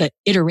all the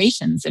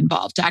iterations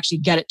involved to actually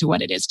get it to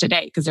what it is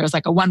today. Because there was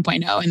like a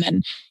 1.0 and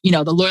then,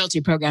 the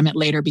loyalty program it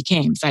later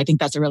became. So I think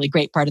that's a really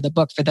great part of the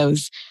book for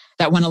those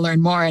that want to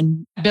learn more.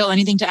 And Bill,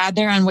 anything to add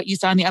there on what you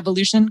saw in the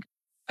evolution?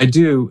 I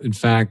do. In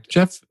fact,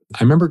 I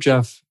remember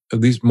Jeff at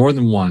least more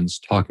than once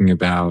talking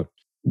about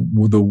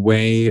the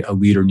way a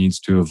leader needs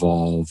to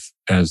evolve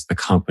as the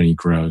company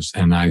grows.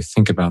 And I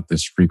think about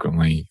this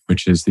frequently,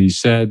 which is that he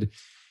said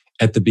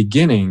at the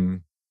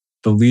beginning,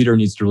 the leader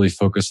needs to really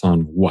focus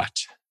on what.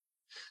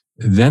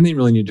 Then they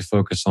really need to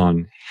focus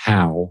on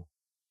how.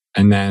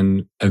 And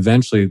then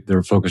eventually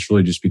their focus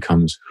really just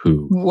becomes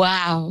who.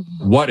 Wow.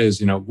 What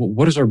is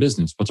our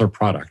business? What's our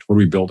product? What are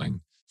we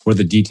building? What are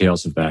the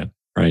details of that?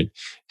 Right?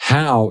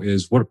 How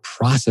is what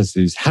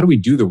processes? How do we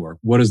do the work?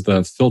 What is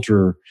the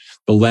filter,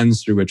 the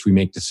lens through which we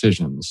make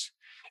decisions?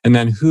 And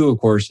then who, of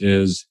course,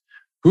 is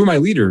who are my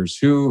leaders?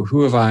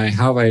 Who have I?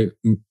 How have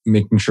I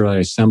making sure I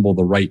assemble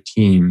the right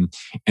team?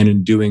 And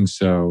in doing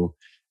so,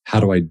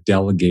 how do I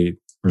delegate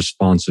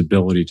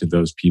responsibility to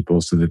those people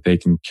so that they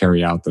can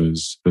carry out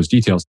those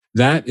details?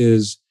 That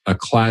is a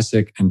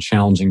classic and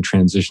challenging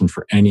transition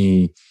for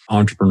any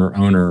entrepreneur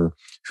owner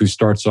who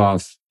starts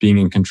off being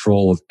in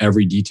control of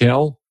every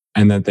detail,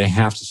 and that they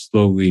have to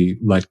slowly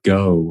let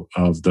go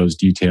of those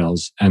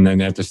details. And then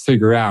they have to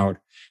figure out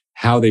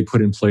how they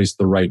put in place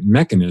the right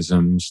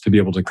mechanisms to be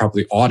able to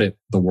properly audit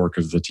the work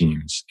of the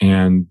teams.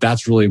 And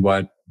that's really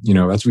what,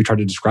 that's what we try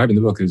to describe in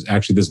the book is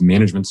actually this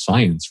management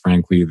science,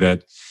 frankly,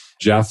 that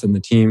Jeff and the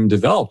team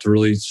developed to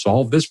really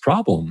solve this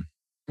problem.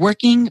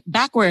 Working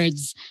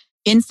Backwards: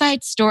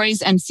 Inside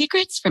Stories and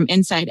Secrets from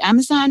Inside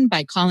Amazon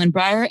by Colin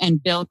Breyer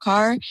and Bill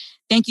Carr.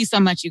 Thank you so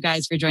much, you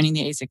guys, for joining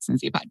the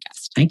A6Z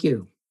podcast. Thank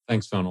you.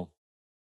 Thanks, Sonal.